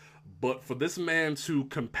villain, but for this man to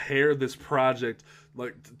compare this project,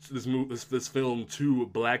 like this film, to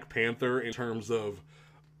Black Panther in terms of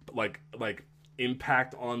like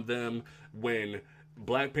impact on them, when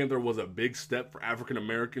Black Panther was a big step for African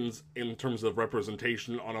Americans in terms of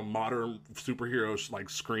representation on a modern superhero like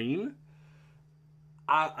screen.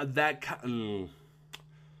 I don't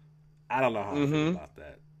know how I feel about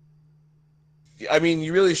that. I mean,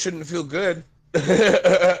 you really shouldn't feel good,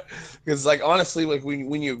 because like honestly, like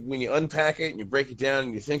when you unpack it and you break it down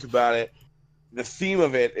and you think about it, the theme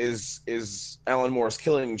of it is Alan Moore's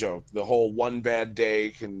Killing Joke. The whole one bad day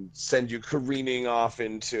can send you careening off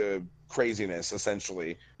into craziness,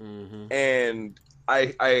 essentially. And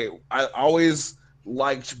I always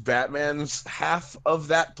liked Batman's half of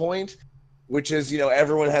that point, which is,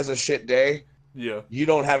 everyone has a shit day. Yeah. You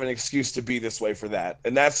don't have an excuse to be this way for that.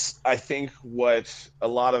 And that's, I think, what a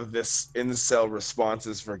lot of this incel response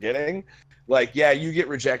is forgetting. Like, yeah, you get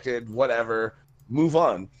rejected, whatever, move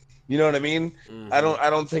on. You know what I mean? I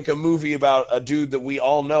don't think a movie about a dude that we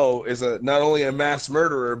all know is not only a mass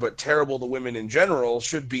murderer but terrible to women in general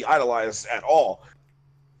should be idolized at all.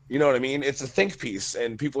 You know what I mean? It's a think piece,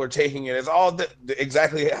 and people are taking it as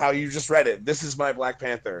exactly how you just read it. This is my Black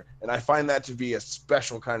Panther, and I find that to be a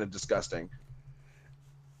special kind of disgusting.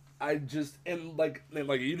 And you just hit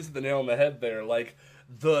the nail on the head there. Like,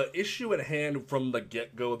 the issue at hand from the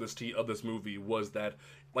get-go of this movie was that,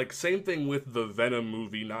 like, same thing with the Venom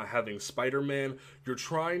movie not having Spider-Man. You're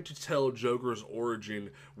trying to tell Joker's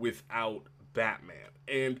origin without Batman.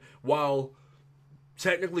 And while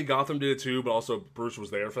technically Gotham did it too, but also Bruce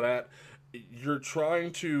was there for that, you're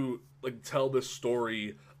trying to, like, tell this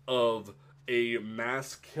story of a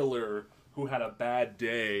mass killer who had a bad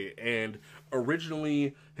day, and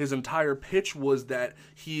originally his entire pitch was that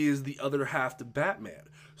he is the other half to Batman.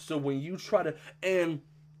 So when you try to... And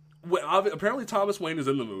apparently Thomas Wayne is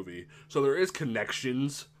in the movie, so there is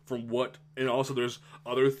connections from what, and also there's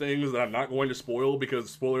other things that I'm not going to spoil because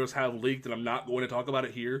spoilers have leaked, and I'm not going to talk about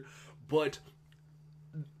it here. But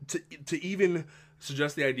to even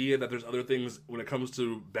suggest the idea that there's other things when it comes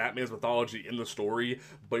to Batman's mythology in the story,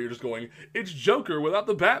 but you're just going, it's Joker without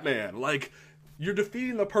the Batman. Like, you're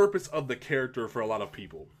defeating the purpose of the character for a lot of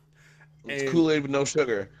people. It's Kool-Aid with no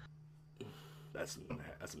sugar. That's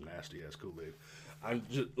some nasty ass Kool-Aid. I'm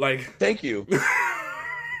just like, thank you.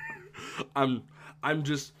 I'm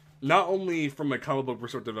just, not only from a comic book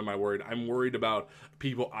perspective am I worried, I'm worried about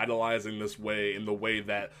people idolizing this way in the way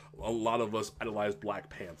that a lot of us idolize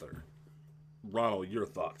Black Panther. Ronald, your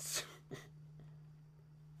thoughts?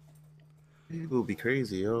 It will be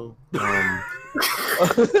crazy, yo.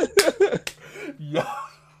 Yeah.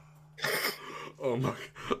 Oh my.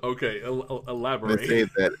 Okay, elaborate. Let's say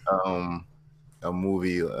that a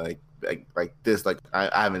movie like this, like I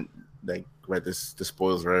haven't like read the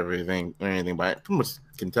spoilers or everything or anything, but I pretty much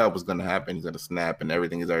can tell what's gonna happen. He's gonna snap, and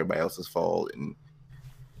everything is everybody else's fault. And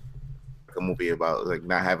like a movie about like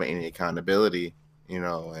not having any accountability,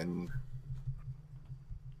 and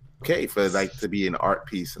okay for like to be an art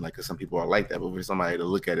piece, and like some people are like that, but for somebody to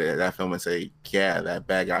look at that film and say, yeah, that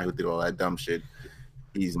bad guy who did all that dumb shit,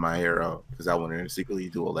 he's my hero, because I wanted to secretly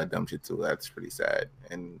do all that dumb shit too. That's pretty sad,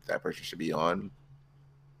 and that person should be on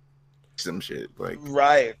some shit like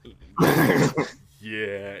right.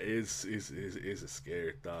 Yeah, it's a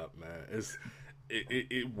scary thought, man.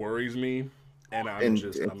 It worries me, and I'm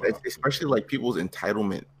especially like people's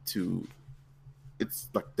entitlement to. It's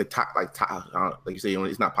like the top, like you say,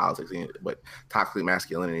 it's not politics, but toxic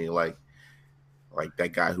masculinity. Like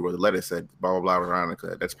that guy who wrote the letter said, blah blah blah,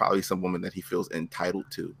 Veronica. That's probably some woman that he feels entitled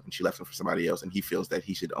to, and she left him for somebody else, and he feels that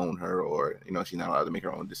he should own her, or she's not allowed to make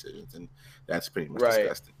her own decisions, and that's pretty much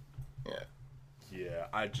disgusting. Yeah.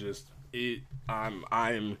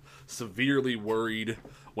 I'm severely worried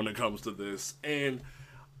when it comes to this, and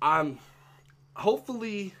I'm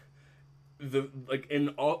hopefully. A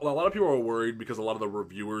lot of people are worried because a lot of the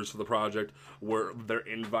reviewers for the project were their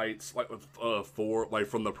invites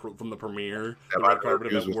from the premiere, the red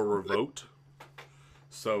carpet event, were revoked.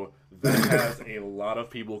 So that has a lot of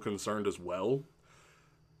people concerned as well,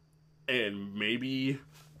 and maybe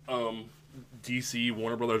DC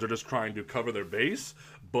Warner Brothers are just trying to cover their base.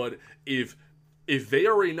 But if they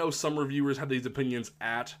already know some reviewers have these opinions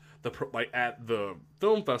at the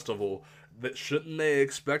film festival, that shouldn't they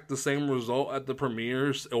expect the same result at the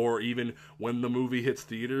premieres or even when the movie hits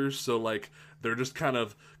theaters? So like they're just kind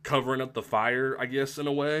of covering up the fire, I guess, in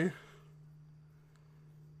a way.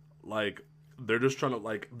 Like they're just trying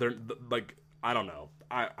to they're like, I don't know.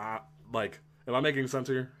 I like, am I making sense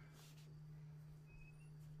here?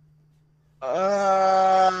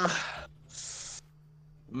 I'm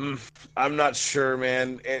not sure,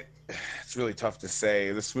 man. It's really tough to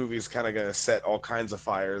say. This movie is kind of going to set all kinds of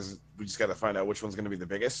fires. We just got to find out which one's going to be the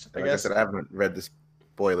biggest. I guess. I said, I haven't read the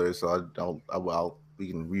spoilers, so we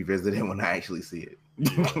can revisit it when I actually see it.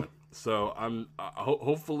 Yeah. So I'm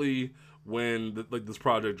hopefully when this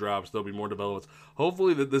project drops, there'll be more developments.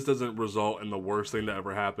 Hopefully that this doesn't result in the worst thing that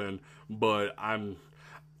ever happened. But at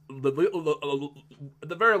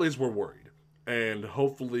the very least, we're worried, and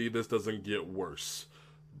hopefully this doesn't get worse.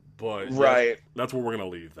 But right, that's where we're gonna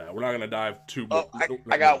leave that. We're not gonna dive too much.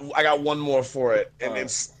 I got one more for it, and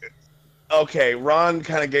it's okay. Ron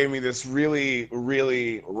kind of gave me this really,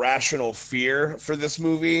 really rational fear for this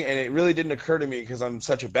movie, and it really didn't occur to me because I'm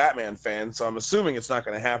such a Batman fan. So I'm assuming it's not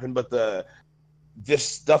going to happen. But this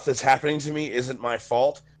stuff that's happening to me isn't my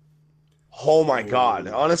fault. Oh my God!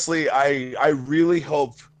 Honestly, I really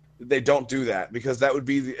hope they don't do that, because that would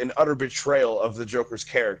be an utter betrayal of the Joker's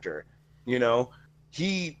character.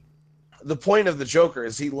 The point of the Joker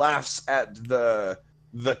is he laughs at the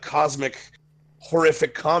cosmic,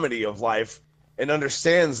 horrific comedy of life and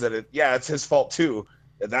understands that it's his fault too.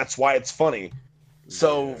 And that's why it's funny.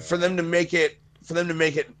 So for them to make it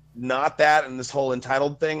not that, and this whole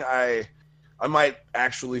entitled thing, I might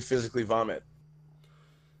actually physically vomit.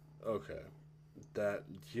 Okay, that's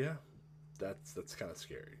kind of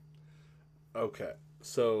scary. Okay.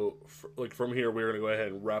 So, from here, we're going to go ahead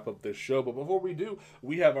and wrap up this show. But before we do,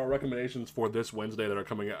 we have our recommendations for this Wednesday that are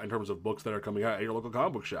coming out in terms of books that are coming out at your local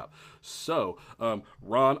comic book shop. So,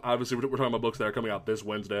 Ron, obviously, we're talking about books that are coming out this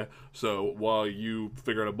Wednesday. So, while you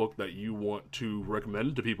figure out a book that you want to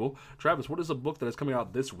recommend to people, Travis, what is a book that is coming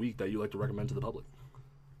out this week that you like to recommend to the public?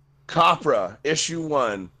 Capra, issue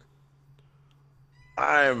 1.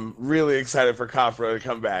 I'm really excited for Capra to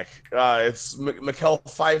come back. It's McKell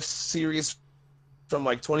Fyfe series from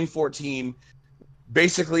 2014.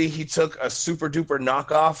 basically he took a super duper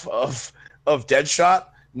knockoff of Deadshot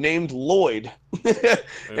named Lloyd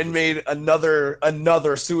and made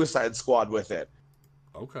another Suicide Squad with it.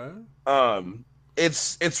 Okay.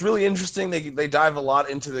 It's really interesting. They dive a lot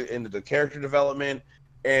into the character development,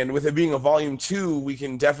 and with it being a volume 2, we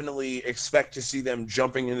can definitely expect to see them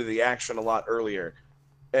jumping into the action a lot earlier.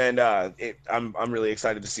 And I'm really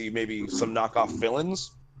excited to see maybe some knockoff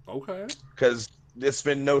villains. Okay. Because there's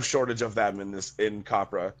been no shortage of them in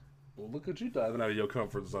Capra. Well, look at you diving out of your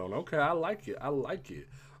comfort zone. Okay, I like it.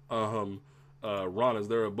 Ron, is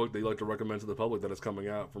there a book that you'd like to recommend to the public that is coming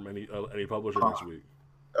out from any publisher next week?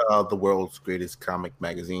 The world's greatest comic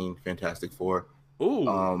magazine, Fantastic Four. Ooh,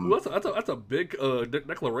 that's a big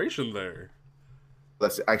declaration there.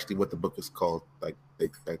 That's actually what the book is called. Like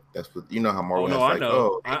that's what how Marvel. Oh no, has, I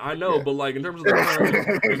know, I know, yeah. But like in terms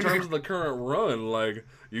of the current run, like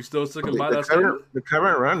you still sticking by that statement? The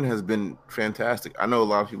current run has been fantastic. I know a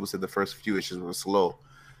lot of people said the first few issues were slow,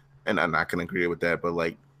 and I can agree with that. But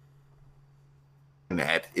like,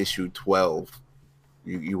 at issue 12,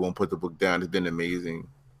 you won't put the book down. It's been amazing.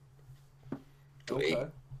 Okay. 8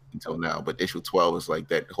 until now, but issue 12 is like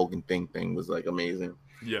that Hogan thing was like amazing.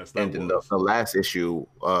 Yes, and then the last issue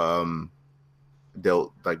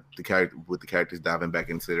dealt like the characters diving back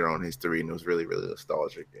into their own history, and it was really, really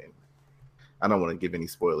nostalgic. And I don't want to give any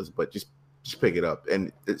spoilers, but just pick it up.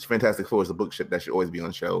 And it's Fantastic Four is a book that should always be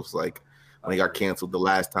on shelves. Like when it got canceled the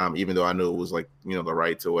last time, even though I knew it was like the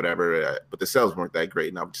rights or whatever, but the sales weren't that great,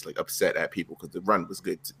 and I'm just like upset at people because the run was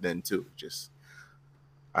good then too. Just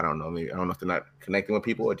I don't know. Maybe I don't know if they're not connecting with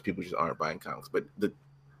people or people just aren't buying comics, but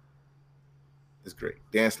it's great.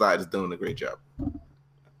 Dan Slott is doing a great job.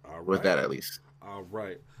 With that, at least. All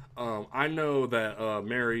right. I know that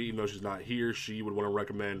Mary, even though she's not here, she would want to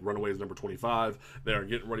recommend Runaways number 25. They are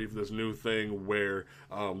getting ready for this new thing where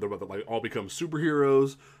they're about to like all become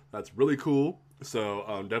superheroes. That's really cool. So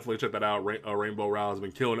definitely check that out. Rainbow Rowell has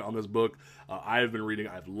been killing it on this book. I have been reading.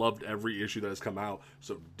 I've loved every issue that has come out.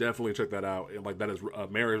 So definitely check that out. And like that is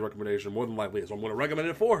Mary's recommendation more than likely. So I'm going to recommend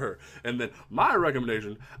it for her. And then my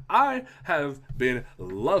recommendation, I have been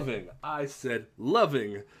loving. I said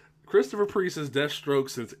loving Christopher Priest's Deathstroke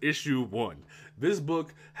since issue 1. This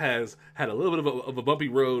book has had a little bit of a bumpy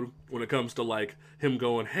road when it comes to like him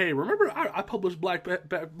going, hey, remember I published Black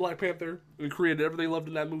Panther and created everything I loved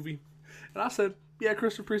in that movie? And I said, yeah,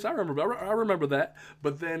 Christopher Priest, I remember that.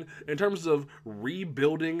 But then in terms of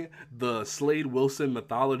rebuilding the Slade Wilson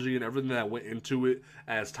mythology and everything that went into it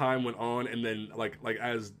as time went on, and then like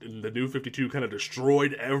as the New 52 kind of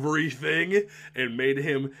destroyed everything and made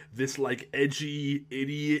him this like edgy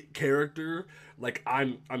idiot character, like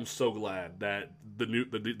I'm so glad that the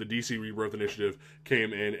DC Rebirth Initiative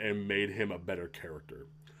came in and made him a better character.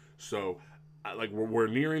 So like we're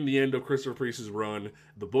nearing the end of Christopher Priest's run.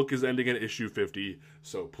 The book is ending at issue 50,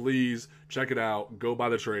 so please check it out. Go buy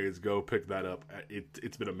the trades. Go pick that up.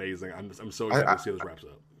 It's been amazing. I'm so excited to see how this wraps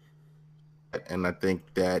up. And I think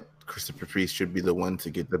that Christopher Priest should be the one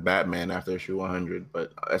to get the Batman after issue 100,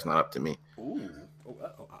 but that's not up to me. Ooh.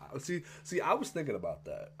 See, I was thinking about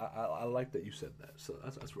that. I like that you said that. So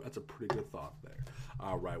that's a pretty good thought there.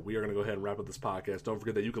 All right, we are going to go ahead and wrap up this podcast. Don't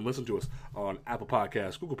forget that you can listen to us on Apple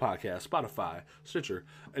Podcasts, Google Podcasts, Spotify, Stitcher,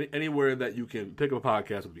 anywhere that you can pick up a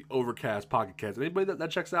podcast. It would be Overcast, Pocket Cast. Anybody that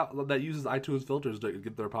checks out, that uses iTunes filters to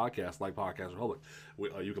get their podcast, like Podcast Republic,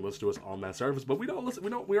 you can listen to us on that service. But we don't listen.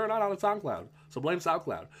 We are not on SoundCloud, so blame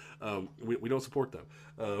SoundCloud. We don't support them.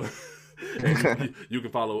 And you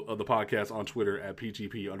can follow the podcast on Twitter at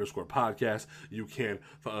PTP_podcast. You can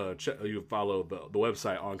follow the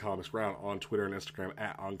website On Comics Ground on Twitter and Instagram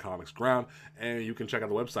at On Comics Ground, and you can check out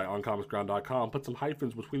the website oncomicsground.com. Put some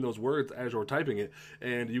hyphens between those words as you're typing it,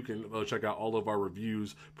 and you can check out all of our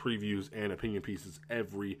reviews, previews, and opinion pieces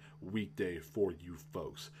every weekday for you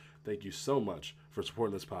folks. Thank you so much for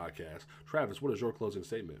supporting this podcast. Travis, what is your closing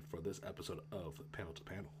statement for this episode of Panel to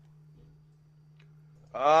Panel?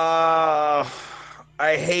 I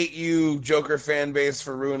hate you, Joker fan base,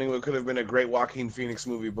 for ruining what could have been a great Joaquin Phoenix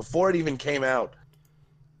movie before it even came out.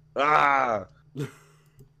 All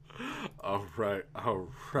right.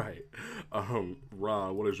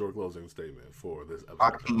 Ron, what is your closing statement for this episode?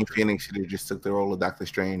 Joaquin Phoenix should have just took the role of Doctor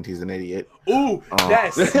Strange. He's an idiot. Ooh,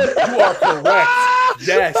 yes, you are correct.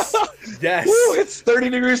 Yes. Ooh, it's 30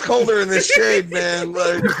 degrees colder in this shade, man.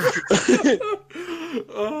 Like,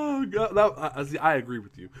 Oh God, I agree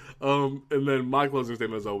with you. And then my closing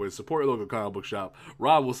statement, as always: support your local comic book shop.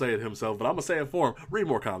 Rob will say it himself, but I'm gonna say it for him. Read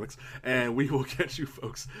more comics, and we will catch you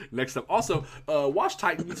folks next time. Also, watch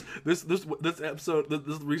Titans. This episode,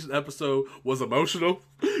 this recent episode was emotional,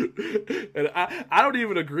 and I don't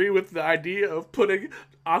even agree with the idea of putting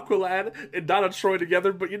Aqualad and Donna Troy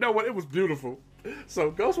together, but you know what? It was beautiful. So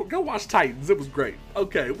go watch Titans. It was great.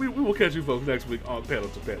 Okay, we will catch you folks next week on Panel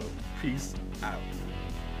to Panel. Peace out.